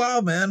pretty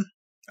wild, man.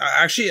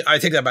 I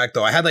take that back,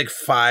 though. I had like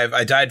 5.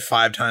 I died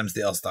 5 times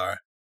the L-Star.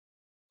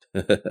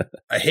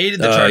 I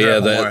hated the charge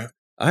rifle more.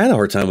 I had a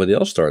hard time with the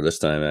L-Star this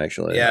time,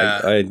 actually.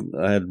 Yeah.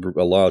 I had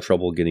a lot of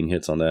trouble getting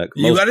hits on that.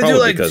 You got to do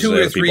like 2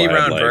 or 3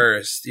 round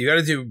burst. You got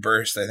to do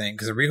burst, I think,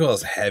 because the recoil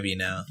is heavy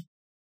now.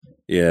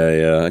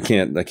 Yeah. I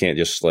can't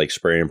just like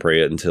spray and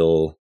pray it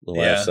until the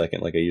last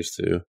second like I used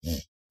to.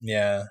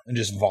 Yeah, and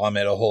just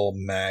vomit a whole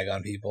mag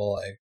on people.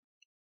 Like,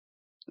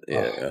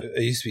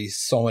 it used to be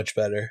so much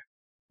better.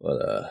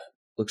 But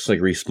looks like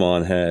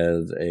Respawn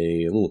had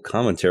a little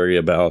commentary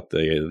about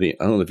the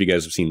I don't know if you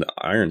guys have seen the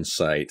Iron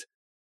Sight.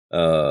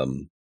 What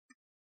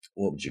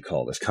would you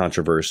call this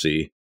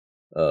controversy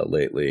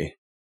lately?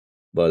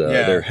 But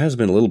there has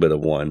been a little bit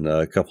of one.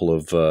 A couple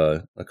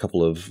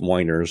of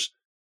whiners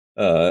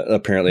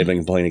apparently have been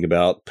complaining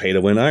about pay to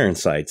win Iron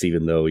Sights,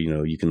 even though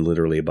you can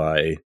literally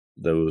buy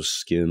those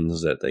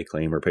skins that they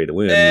claim are pay to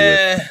win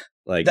with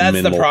like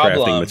minimal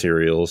crafting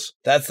materials.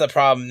 That's the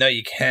problem. No,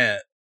 you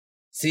can't.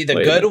 See,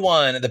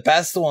 the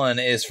best one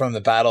is from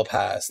the Battle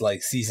Pass,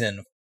 like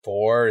season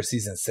 4 or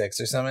season 6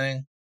 or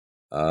something.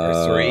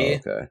 Or 3.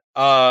 Okay.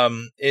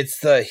 It's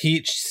the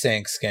Heat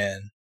Sink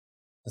skin.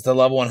 It's the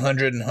level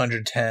 100 and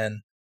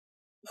 110.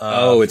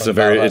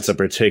 It's a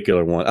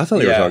particular one. I thought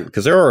they were talking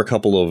because there are a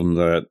couple of them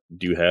that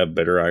do have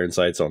better iron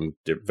sights on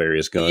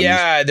various guns.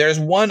 Yeah, there's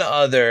one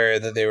other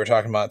that they were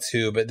talking about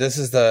too, but this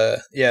is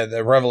the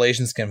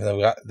Revelation skin for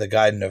the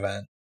Gaiden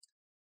event.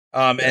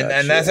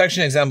 And that's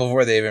actually an example of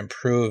where they've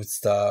improved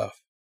stuff.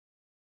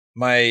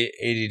 My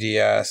ADD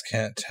ass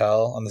can't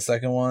tell on the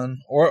second one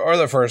or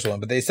the first one,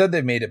 but they said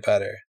they made it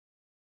better.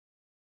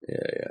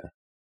 Yeah,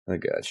 I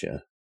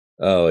gotcha.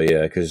 Oh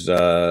yeah, because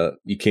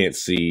you can't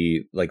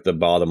see like the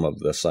bottom of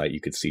the site.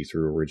 You could see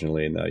through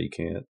originally, and now you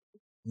can't.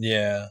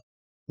 Yeah.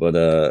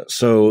 But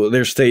so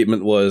their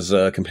statement was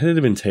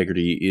competitive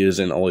integrity is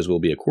and always will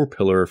be a core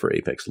pillar for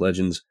Apex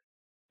Legends.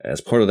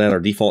 As part of that, our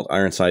default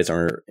iron sights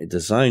are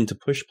designed to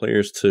push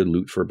players to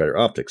loot for better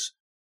optics.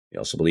 We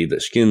also believe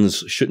that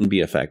skins shouldn't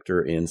be a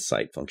factor in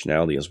sight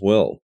functionality as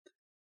well.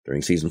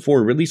 During Season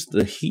 4, released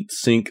the Heat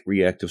Sink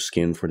reactive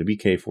skin for the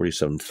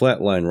BK-47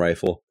 Flatline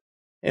rifle,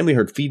 and we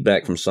heard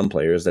feedback from some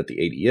players that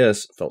the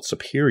ADS felt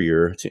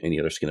superior to any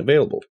other skin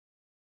available.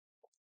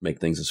 Make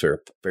things as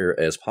fair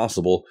as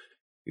possible,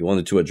 we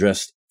wanted to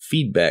address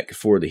feedback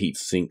for the Heat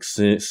Sink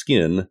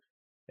skin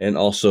and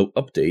also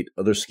update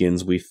other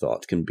skins we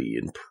thought can be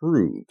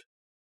improved.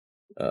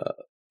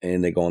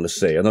 And they go on to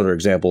say, another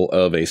example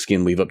of a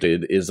skin we've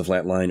updated is the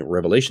Flatline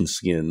Revelation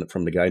skin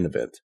from the Gaiden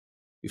event.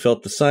 We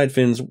felt the side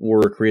fins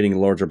were creating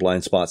larger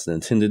blind spots than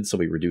intended, so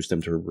we reduced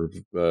them to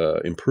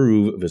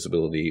improve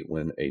visibility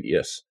when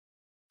ADS.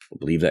 We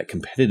believe that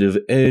competitive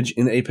edge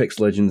in Apex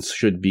Legends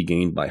should be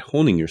gained by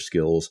honing your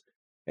skills,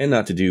 and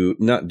not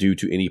due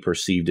to any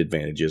perceived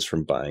advantages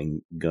from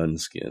buying gun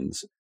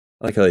skins.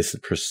 I like how they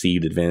said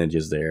perceived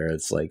advantages there.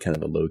 It's like kind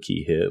of a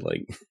low-key hit,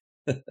 like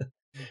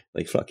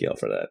fuck y'all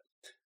for that.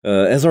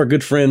 As our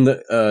good friend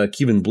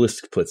Cuban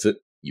Blisk puts it,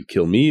 you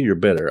kill me, you're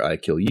better. I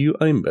kill you,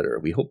 I'm better.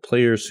 We hope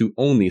players who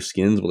own these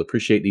skins will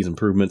appreciate these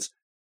improvements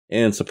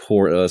and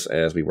support us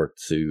as we work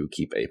to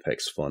keep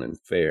Apex fun and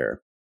fair.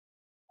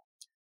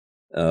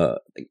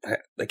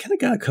 They kind of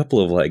got a couple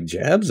of like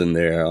jabs in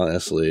there,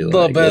 honestly. A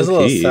little bit, a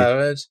little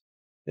savage.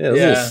 Yeah,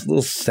 a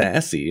little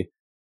sassy.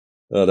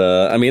 But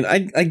I mean,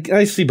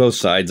 I see both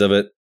sides of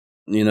it.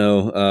 You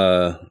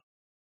know,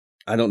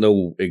 I don't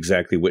know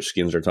exactly which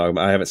skins they're talking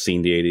about. I haven't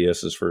seen the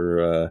ADSs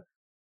for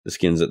the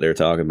skins that they're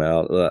talking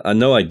about. I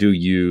know I do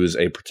use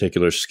a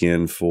particular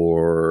skin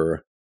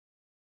for...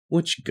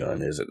 Which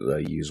gun is it that I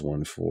use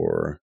one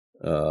for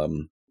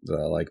that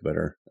I like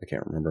better? I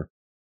can't remember.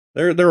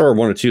 There are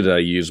one or two that I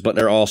use, but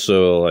they're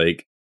also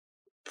like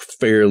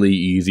fairly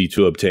easy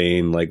to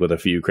obtain, like with a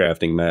few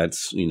crafting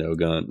mats, you know,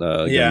 gun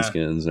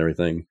skins and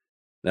everything.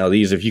 Now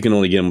these, if you can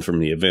only get them from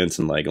the events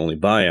and like only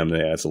buy them,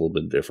 that's a little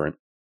bit different.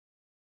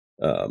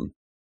 And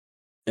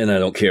I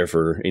don't care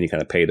for any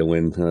kind of pay to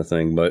win kind of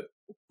thing, but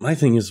my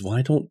thing is,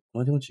 why don't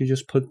you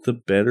just put the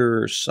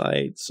better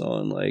sights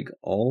on like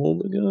all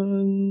the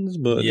guns?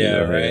 But yeah,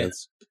 you know, right.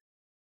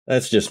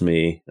 That's just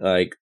me.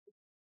 Like,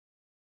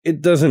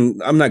 it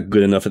doesn't. I'm not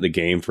good enough at the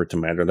game for it to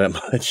matter that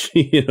much.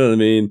 You know what I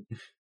mean?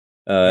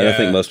 And I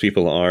think most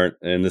people aren't.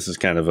 And this is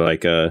kind of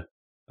like a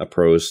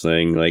pros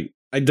thing. Like,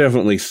 I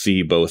definitely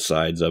see both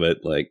sides of it.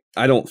 Like,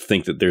 I don't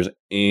think that there's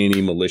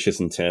any malicious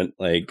intent,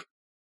 like,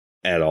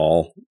 at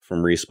all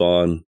from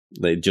Respawn.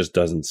 It just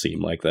doesn't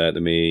seem like that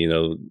to me. You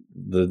know,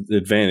 the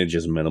advantage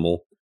is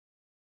minimal.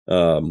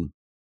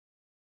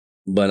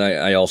 But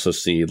I also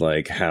see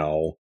like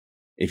how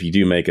if you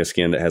do make a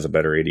skin that has a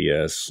better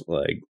ADS,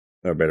 like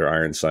a better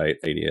iron sight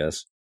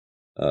ADS,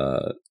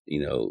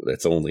 you know,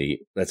 that's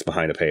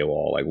behind a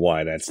paywall. Like,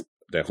 why that's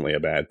definitely a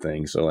bad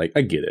thing. So like,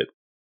 I get it.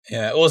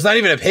 Yeah. Well, it's not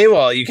even a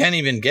paywall. You can't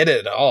even get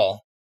it at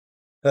all.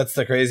 That's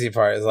the crazy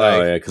part. Is like,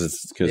 oh yeah, because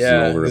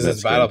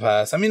it's Battle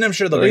Pass. I mean, I'm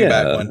sure they'll bring it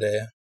back one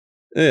day.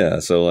 Yeah,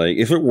 so like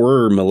if it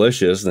were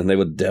malicious, then they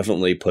would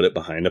definitely put it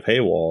behind a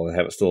paywall and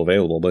have it still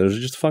available. But it was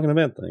just a fucking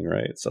event thing,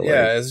 right? So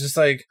yeah, it's just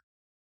like,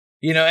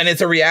 you know, and it's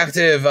a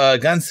reactive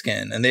gun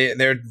skin, and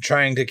they're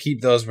trying to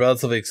keep those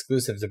relatively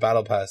exclusive to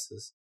Battle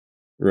Passes.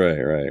 Right.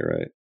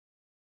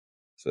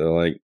 So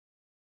like,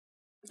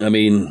 I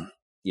mean,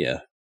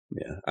 yeah.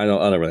 I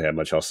don't really have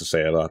much else to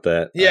say about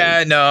that.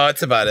 Yeah, no,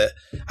 it's about it.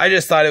 I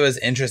just thought it was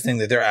interesting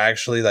that they're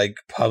actually like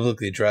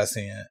publicly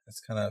addressing it.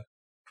 It's kind of,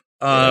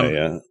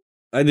 yeah.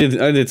 I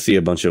did see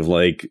a bunch of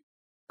like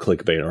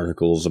clickbait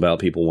articles about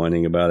people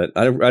whining about it.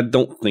 I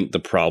don't think the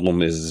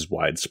problem is as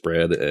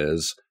widespread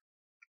as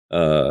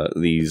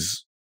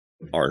these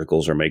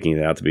articles are making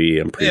it out to be.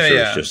 I'm pretty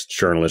sure it's just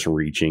journalists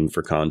reaching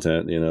for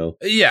content, you know?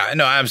 Yeah,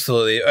 no,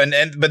 absolutely.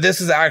 But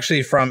this is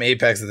actually from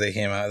Apex that they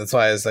came out. That's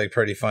why it's like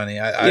pretty funny.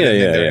 Yeah,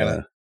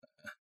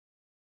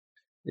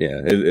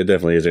 it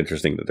definitely is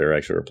interesting that they're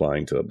actually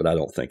replying to it, but I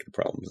don't think the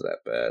problem is that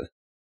bad.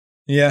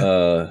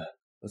 Yeah.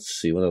 Let's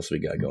see what else we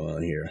got going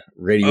on here.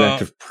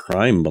 Radioactive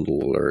Prime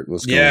bundle alert.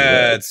 What's going on?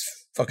 Yeah,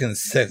 it's fucking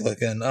sick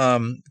looking.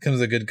 Comes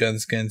with a good gun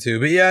skin too.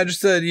 But yeah,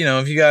 just you know,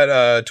 if you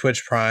got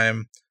Twitch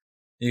Prime,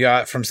 you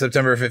got from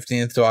September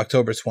 15th to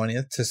October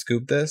 20th to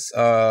scoop this.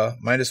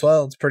 Might as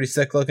well. It's pretty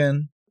sick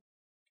looking.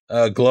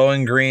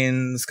 Glowing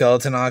green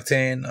skeleton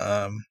octane.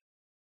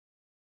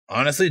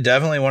 Honestly,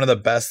 definitely one of the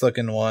best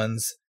looking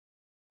ones.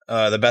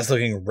 The best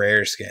looking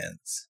rare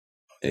skins.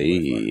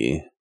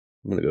 Hey,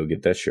 I'm gonna go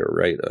get that shit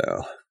right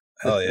now.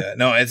 Hell yeah.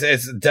 No,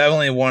 it's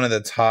definitely one of the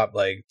top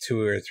like 2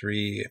 or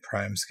 3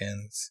 prime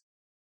skins.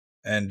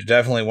 And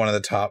definitely one of the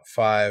top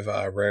 5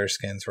 rare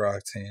skins for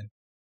Octane.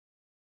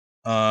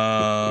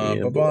 Let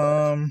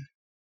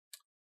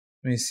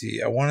me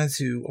see.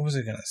 What was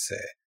I gonna say?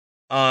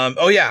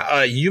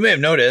 You may have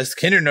noticed,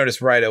 Kinder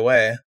noticed right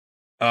away.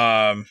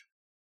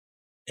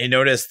 He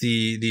noticed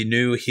the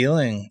new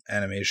healing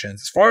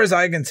animations. As far as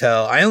I can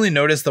tell, I only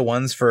noticed the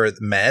ones for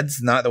meds,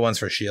 not the ones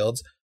for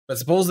shields. But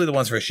supposedly the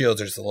ones for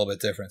shields are just a little bit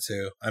different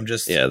too.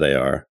 Yeah, they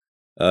are.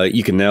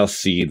 You can now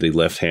see the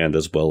left hand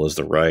as well as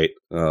the right.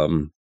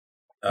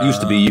 Used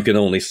to be you can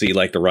only see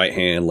like the right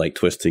hand like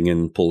twisting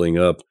and pulling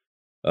up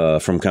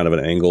from kind of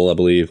an angle, I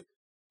believe.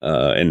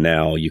 And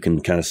now you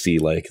can kind of see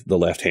like the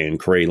left hand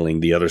cradling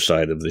the other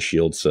side of the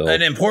shield cell.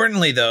 And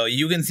importantly, though,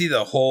 you can see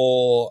the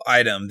whole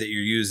item that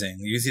you're using.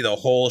 You can see the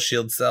whole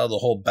shield cell, the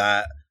whole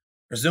bat,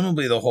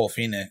 presumably the whole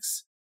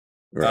phoenix.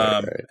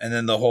 Right. And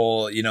then the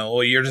whole,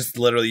 you're just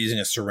literally using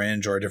a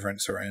syringe or a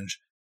different syringe.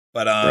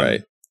 But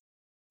right.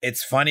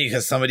 It's funny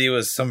because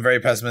some very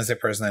pessimistic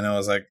person I know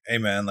was like, hey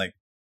man, like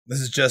this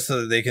is just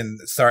so that they can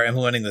start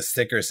implementing the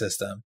sticker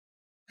system.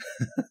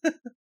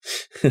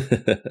 You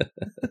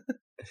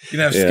can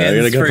have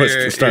skins for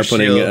your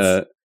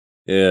shields.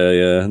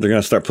 They're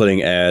gonna start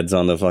putting ads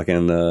on the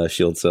fucking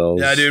shield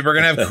cells. Yeah, dude, we're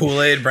gonna have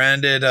Kool-Aid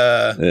branded.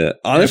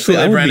 Honestly,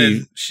 Kool-Aid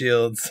branded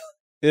shields.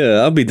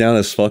 Yeah, I'll be down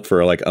as fuck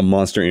for like a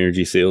Monster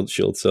Energy shield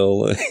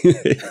cell.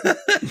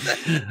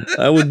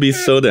 I would be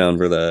so down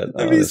for that.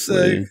 That'd be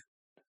sick.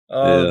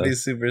 Oh, it'd be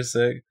super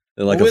sick.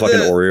 Like a fucking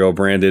Oreo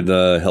branded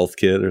health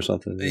kit or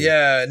something.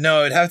 Yeah,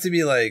 no, it'd have to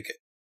be like,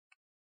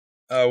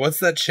 what's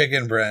that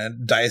chicken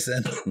brand?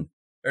 Dyson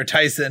or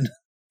Tyson.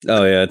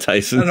 Oh yeah,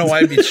 Tyson. I don't know why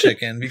it'd be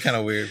chicken. It'd be kind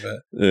of weird,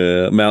 but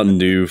yeah, Mountain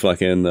Dew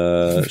fucking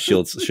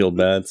shield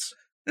bats.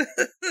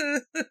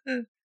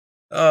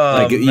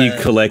 Oh, you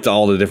collect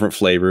all the different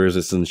flavors.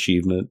 It's an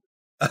achievement.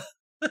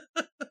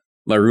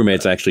 My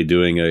roommate's actually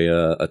doing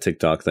a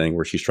TikTok thing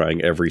where she's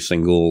trying every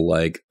single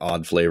like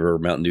odd flavor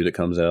Mountain Dew that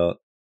comes out.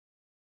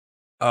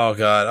 Oh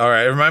God! All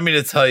right, remind me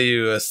to tell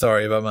you a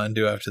story about Mountain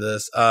Dew after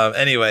this.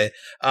 Anyway,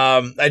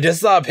 I just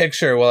saw a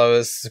picture while I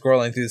was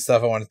scrolling through the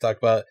stuff I wanted to talk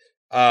about.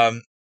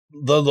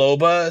 The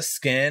Loba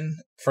skin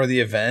for the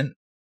event.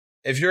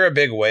 If you're a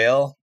big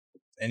whale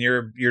and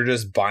you're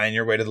just buying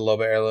your way to the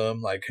Loba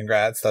heirloom, like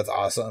congrats, that's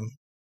awesome.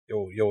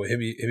 Yo, hit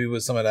me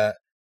with some of that.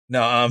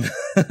 No,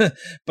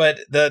 but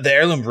the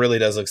heirloom really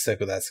does look sick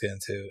with that skin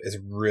too. It's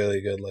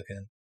really good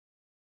looking.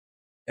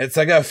 It's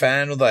like a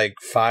fan with like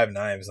 5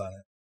 knives on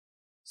it.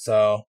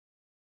 So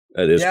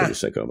that is pretty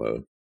sicko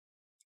mode.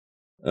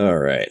 All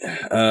right,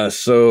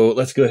 so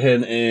let's go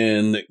ahead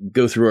and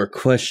go through our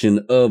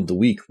question of the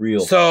week.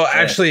 So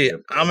actually,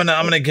 I'm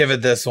gonna give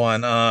it this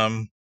one.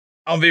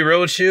 I'll be real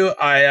with you.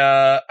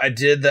 I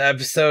did the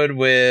episode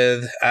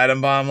with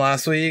Atom Bomb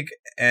last week,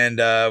 and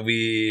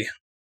we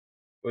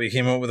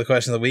came up with the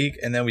question of the week,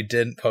 and then we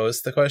didn't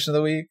post the question of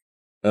the week.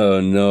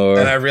 Oh no!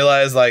 And I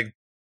realized like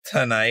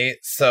tonight.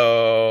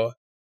 So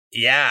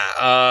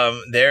yeah,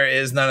 there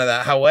is none of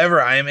that.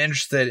 However, I am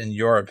interested in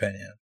your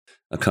opinion.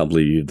 I can't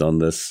believe you've done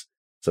this.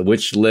 So,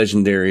 which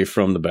legendary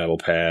from the Battle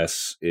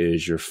Pass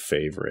is your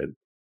favorite?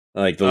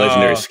 Like the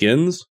legendary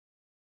skins?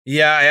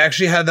 Yeah, I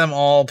actually had them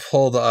all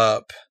pulled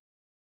up.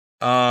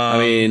 I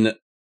mean,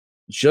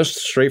 just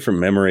straight from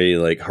memory,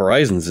 like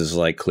Horizons is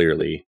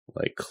clearly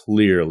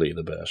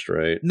the best,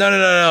 right?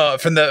 No.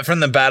 From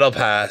the Battle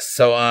Pass.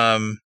 So,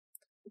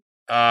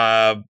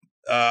 I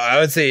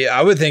would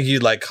think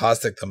you'd like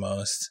Caustic the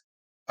most.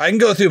 I can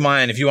go through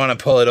mine if you want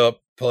to pull it up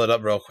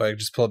real quick.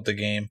 Just pull up the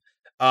game.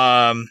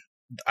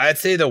 I'd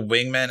say the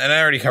Wingman, and I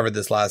already covered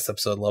this last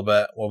episode a little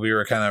bit while we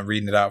were kind of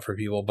reading it out for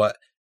people. But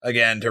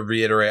again, to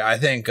reiterate, I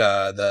think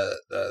the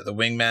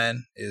Wingman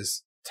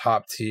is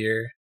top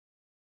tier.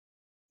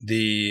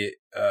 The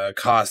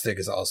Caustic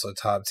is also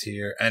top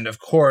tier, and of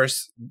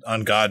course,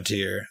 on God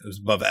tier, it was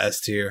above S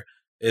tier,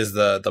 is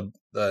the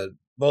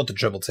both the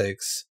triple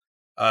takes.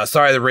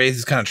 Sorry, the Wraith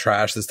is kind of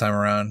trash this time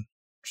around,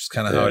 which is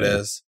kind of how it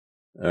is.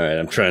 All right,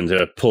 I'm trying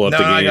to pull up the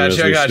game.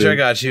 I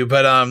got you.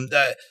 But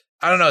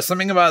I don't know,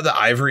 something about the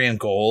ivory and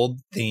gold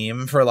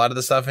theme for a lot of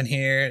the stuff in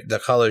here. The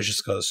colors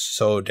just go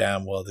so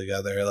damn well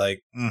together. Like,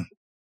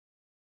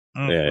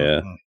 yeah.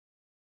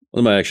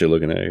 What am I actually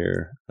looking at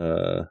here?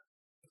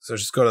 So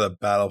just go to the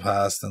Battle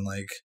Pass and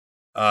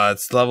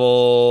it's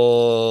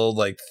level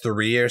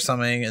 3 or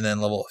something, and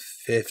then level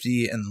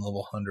 50 and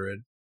level 100,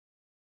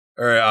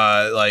 or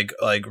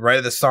right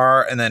at the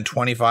start, and then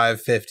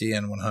 25, 50,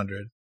 and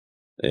 100.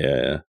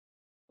 Yeah.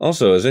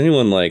 Also, has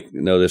anyone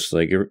noticed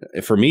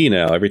for me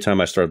now, every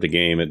time I start the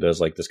game, it does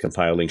this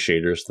compiling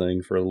shaders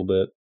thing for a little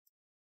bit.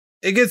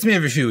 It gets me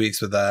every few weeks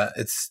with that.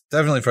 It's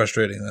definitely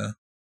frustrating though.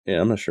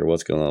 Yeah, I'm not sure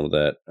what's going on with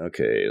that.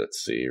 Okay,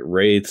 let's see.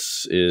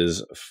 Wraiths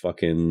is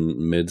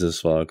fucking mids as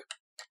fuck.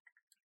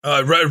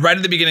 Right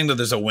at the beginning though,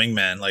 there's a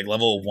Wingman,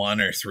 level 1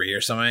 or 3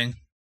 or something.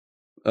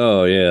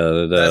 Oh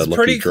yeah, that's Lucky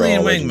pretty Draw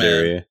clean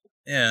legendary. Wingman.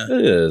 Yeah,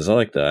 it is. I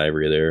like the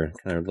ivory there.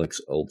 Kind of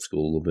looks old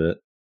school a little bit.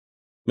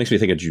 Makes me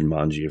think of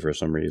Jumanji for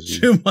some reason.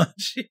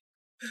 Jumanji.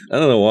 I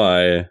don't know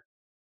why.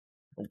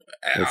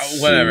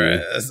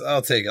 Whatever.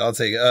 I'll take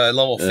it.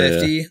 Level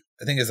 50,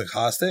 I think, is a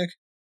Caustic.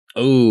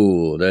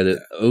 Oh, that is.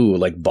 Oh,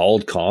 like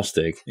bald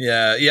Caustic.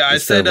 Yeah. I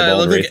said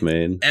look like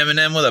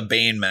Eminem with a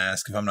Bane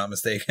mask, if I'm not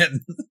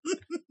mistaken.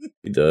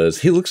 He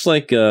does. He looks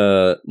like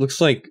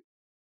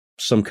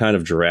some kind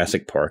of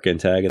Jurassic Park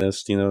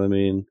antagonist. You know what I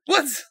mean?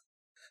 What?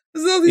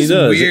 There's all these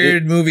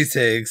weird movie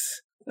takes.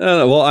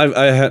 Well,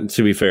 I had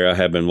to be fair. I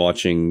have been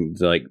watching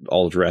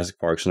all Jurassic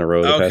Parks in a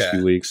row the past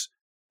few weeks,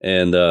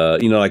 and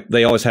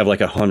they always have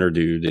a hunter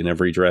dude in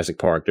every Jurassic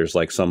Park. There's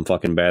some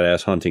fucking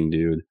badass hunting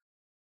dude.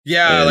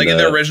 Yeah, and, in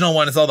the original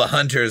one, it's all the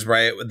hunters,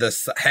 right, with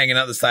hanging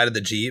out the side of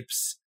the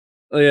jeeps.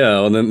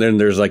 Yeah, and then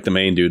there's like the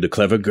main dude, the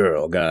clever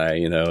girl guy,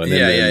 and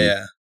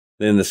then,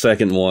 Then the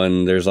second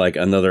one, there's like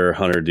another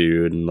hunter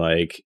dude, and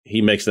like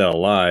he makes that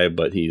alive,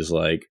 but he's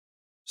like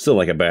still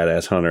like a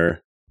badass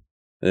hunter.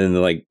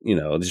 And like,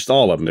 just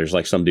all of them. There's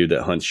like some dude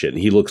that hunts shit,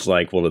 and he looks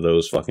like one of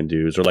those fucking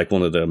dudes, or like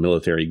one of the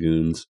military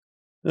goons.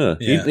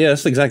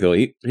 That's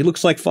exactly. He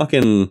looks like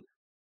fucking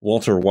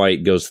Walter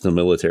White goes to the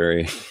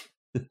military.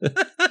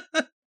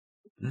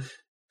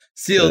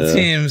 SEAL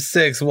Team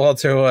 6,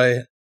 Walter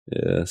White.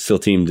 Yeah, SEAL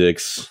Team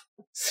Dix.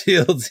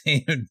 SEAL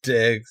Team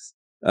Dix.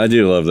 I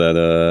do love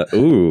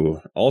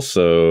that.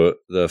 Also,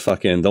 the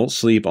fucking don't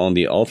sleep on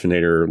the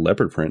alternator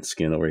leopard print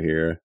skin over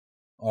here.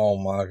 Oh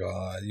my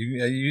god.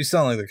 You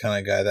sound like the kind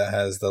of guy that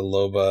has the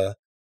Loba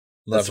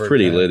leopard. That's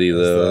pretty litty,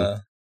 though.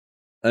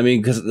 I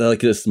mean, because like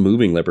this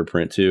moving leopard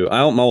print, too.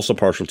 I'm also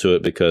partial to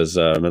it because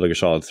Metal Gear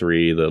Solid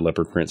 3, the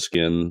leopard print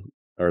skin,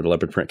 or the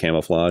leopard print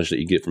camouflage that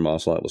you get from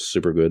Ocelot was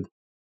super good.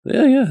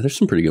 Yeah, there's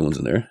some pretty good ones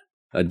in there.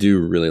 I do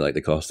really like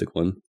the caustic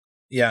one.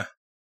 Yeah.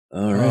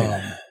 All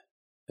right.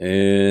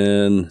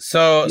 And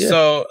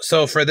so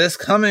for this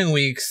coming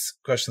week's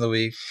question of the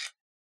week,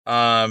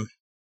 gun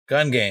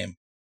game.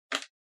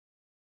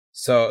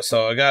 So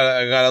I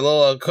got a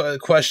little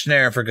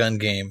questionnaire for gun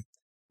game.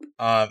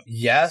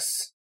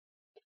 Yes,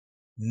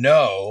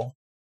 no,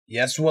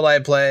 yes, will I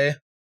play,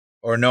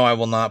 or no, I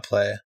will not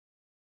play.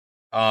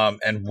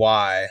 And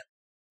why?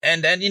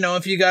 And then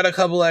if you got a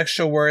couple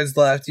extra words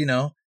left,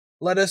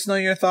 let us know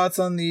your thoughts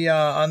on the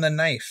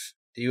knife.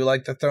 Do you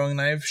like the throwing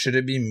knife? Should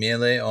it be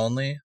melee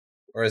only,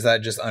 or is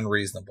that just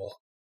unreasonable?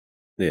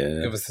 Yeah,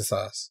 give us the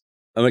sauce.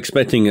 I'm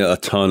expecting a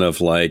ton of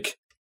like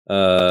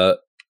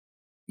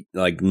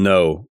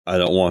no, I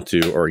don't want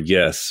to, or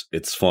yes,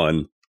 it's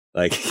fun.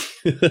 Like,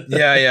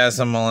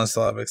 some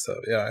monosyllabic stuff.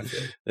 Yeah, I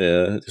feel.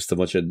 Yeah, just a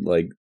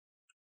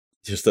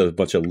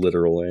bunch of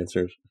literal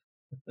answers.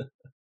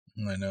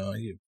 I know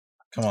you.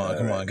 Come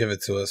on, give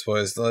it to us,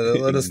 boys.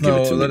 Let us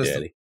know.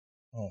 Daddy.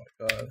 Oh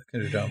my god,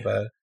 can you jump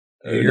bad?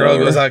 Your girl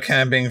goes out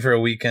camping for a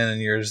weekend,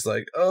 and you're just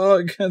like, oh,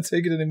 I can't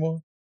take it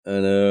anymore. I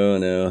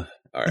know.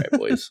 All right,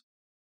 boys.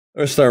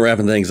 Let's start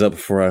wrapping things up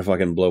before I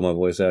fucking blow my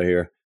voice out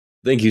here.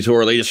 Thank you to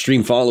our latest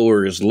stream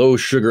followers, Low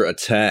Sugar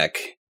Attack,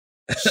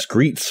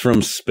 Screets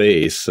from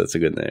Space, that's a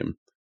good name,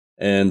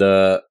 and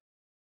Archaea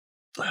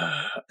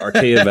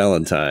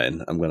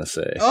Valentine, I'm going to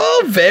say.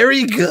 Oh,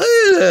 very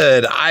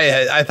good.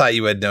 I thought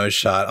you had no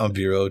shot. I'll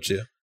be real with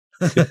you.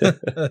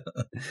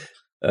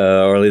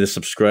 Our latest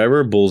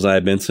subscriber,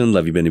 Bullseye Benson,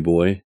 love you, Benny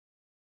boy.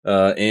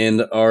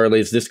 And our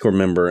latest Discord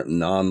member,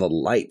 Non the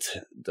Light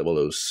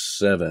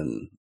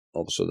 007.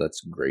 Also, that's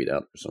grayed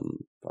out for some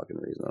fucking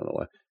reason. I don't know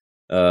why.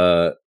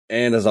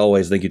 And as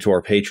always, thank you to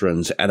our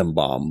patrons, Adam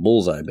Bomb,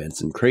 Bullseye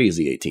Benson,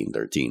 Crazy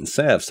 1813,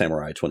 Sav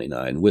Samurai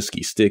 29,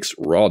 Whiskey Sticks,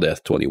 Raw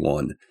Death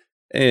 21,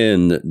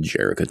 and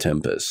Jerica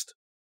Tempest.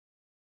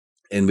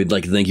 And we'd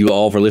like to thank you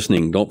all for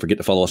listening. Don't forget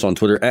to follow us on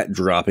Twitter at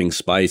Dropping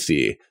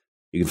Spicy.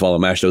 You can follow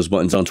Mash Those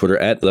Buttons on Twitter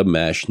at The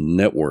Mash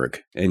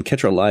Network. And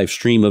catch our live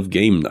stream of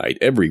Game Night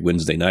every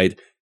Wednesday night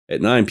at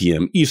 9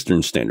 p.m.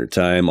 Eastern Standard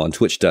Time on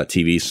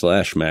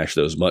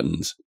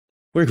twitch.tv/mashthosebuttons.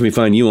 Where can we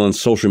find you on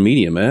social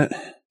media, Matt?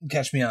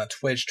 Catch me on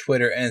Twitch,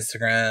 Twitter,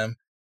 Instagram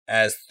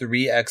as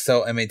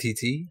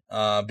 3XOMATT.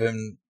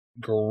 Been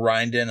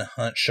grinding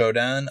Hunt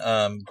Showdown,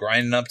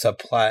 grinding up to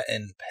Plat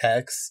in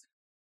Pex,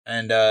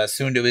 and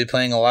soon to be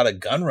playing a lot of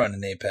Gun Run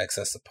in Apex,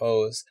 I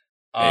suppose.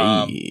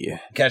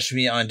 Catch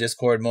me on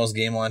Discord, most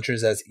game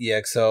launchers as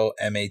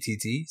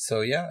EXOMATT.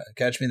 So yeah,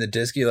 catch me in the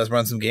Disky. Let's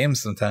run some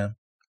games sometime.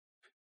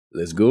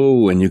 Let's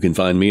go. And you can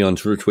find me on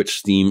Twitter, Twitch,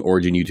 Steam,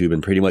 Origin, YouTube,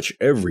 and pretty much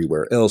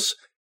everywhere else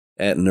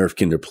at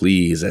Nerfkinder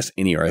Please. That's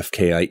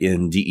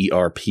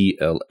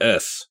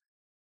NERFKINDERPLS.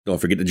 Don't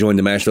forget to join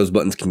the Mash Those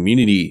Buttons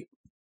community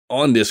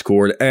on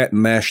Discord at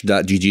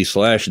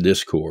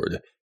mash.gg/Discord,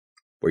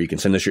 where you can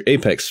send us your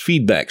Apex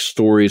feedback,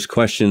 stories,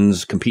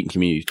 questions, compete in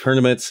community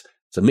tournaments,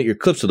 submit your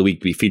clips of the week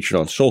to be featured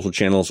on social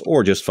channels,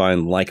 or just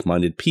find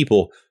like-minded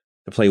people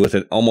to play with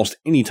at almost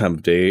any time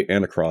of day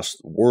and across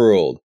the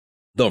world.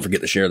 Don't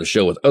forget to share the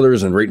show with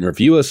others and rate and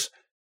review us.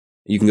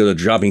 You can go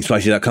to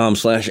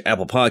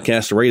droppingspicy.com/Apple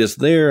Podcasts to rate us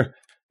there.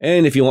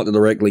 And if you want the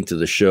direct link to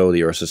the show,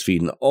 the RSS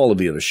feed, and all of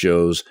the other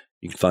shows,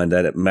 you can find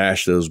that at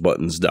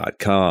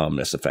mashthosebuttons.com.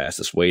 That's the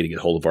fastest way to get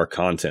hold of our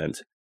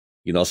content.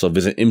 You can also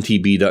visit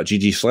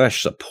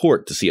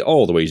mtb.gg/support to see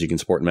all the ways you can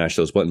support Mash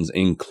Those Buttons,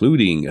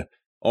 including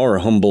our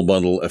Humble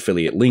Bundle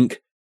affiliate link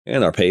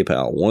and our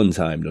PayPal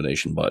one-time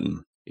donation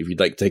button. If you'd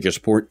like to take your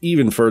support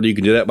even further, you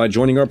can do that by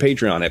joining our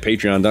Patreon at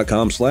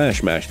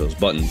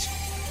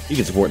patreon.com/mashthosebuttons. You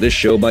can support this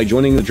show by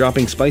joining the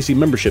Dropping Spicy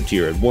membership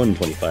tier at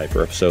 $1.25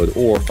 per episode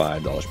or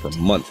 $5 per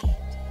month.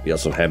 We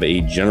also have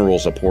a general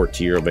support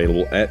tier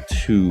available at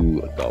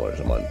 $2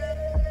 a month.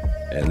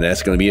 And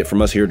that's going to be it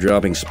from us here at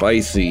Dropping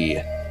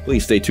Spicy.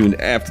 Please stay tuned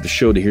after the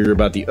show to hear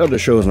about the other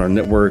shows on our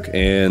network,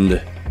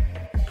 and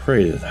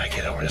pray that I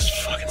get over this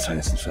fucking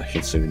sinus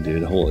infection soon,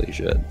 dude. Holy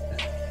shit.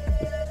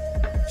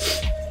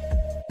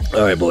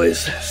 Alright,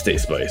 boys. Stay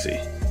spicy.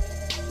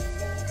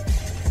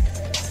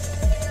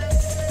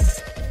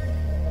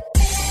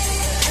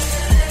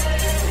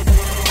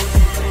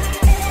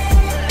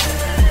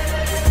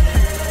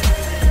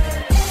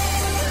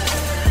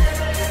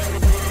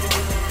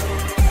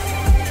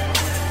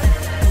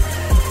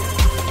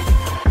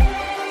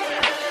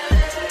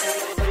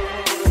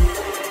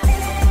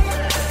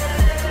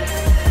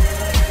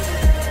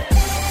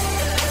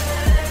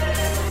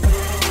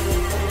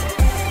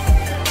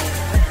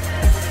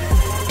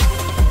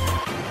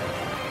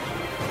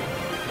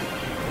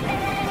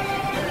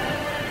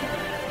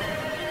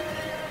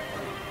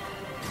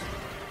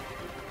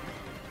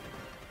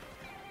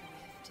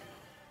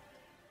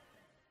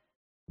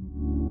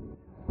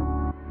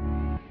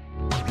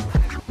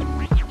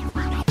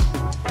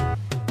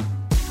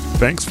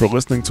 Thanks for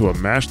listening to a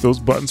Mash Those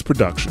Buttons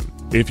production.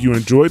 If you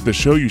enjoyed the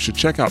show, you should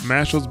check out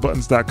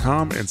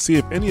mashthosebuttons.com and see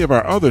if any of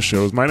our other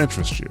shows might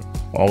interest you.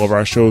 All of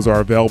our shows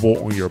are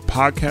available on your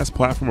podcast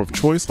platform of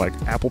choice like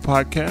Apple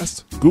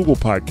Podcasts, Google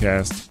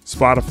Podcasts,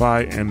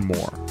 Spotify, and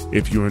more.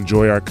 If you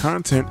enjoy our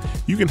content,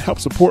 you can help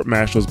support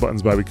Mash Those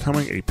Buttons by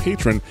becoming a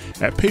patron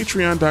at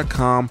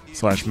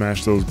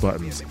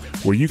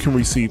patreon.com/mashthosebuttons, where you can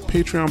receive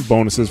Patreon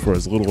bonuses for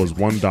as little as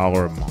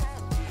 $1 a month.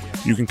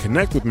 You can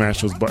connect with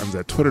Mash Those Buttons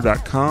at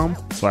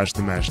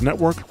twitter.com/The Mash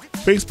Network,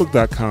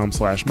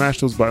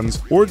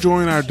 facebook.com/mashthosebuttons, or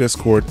join our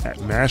Discord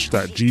at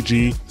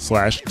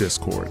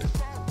mash.gg/discord.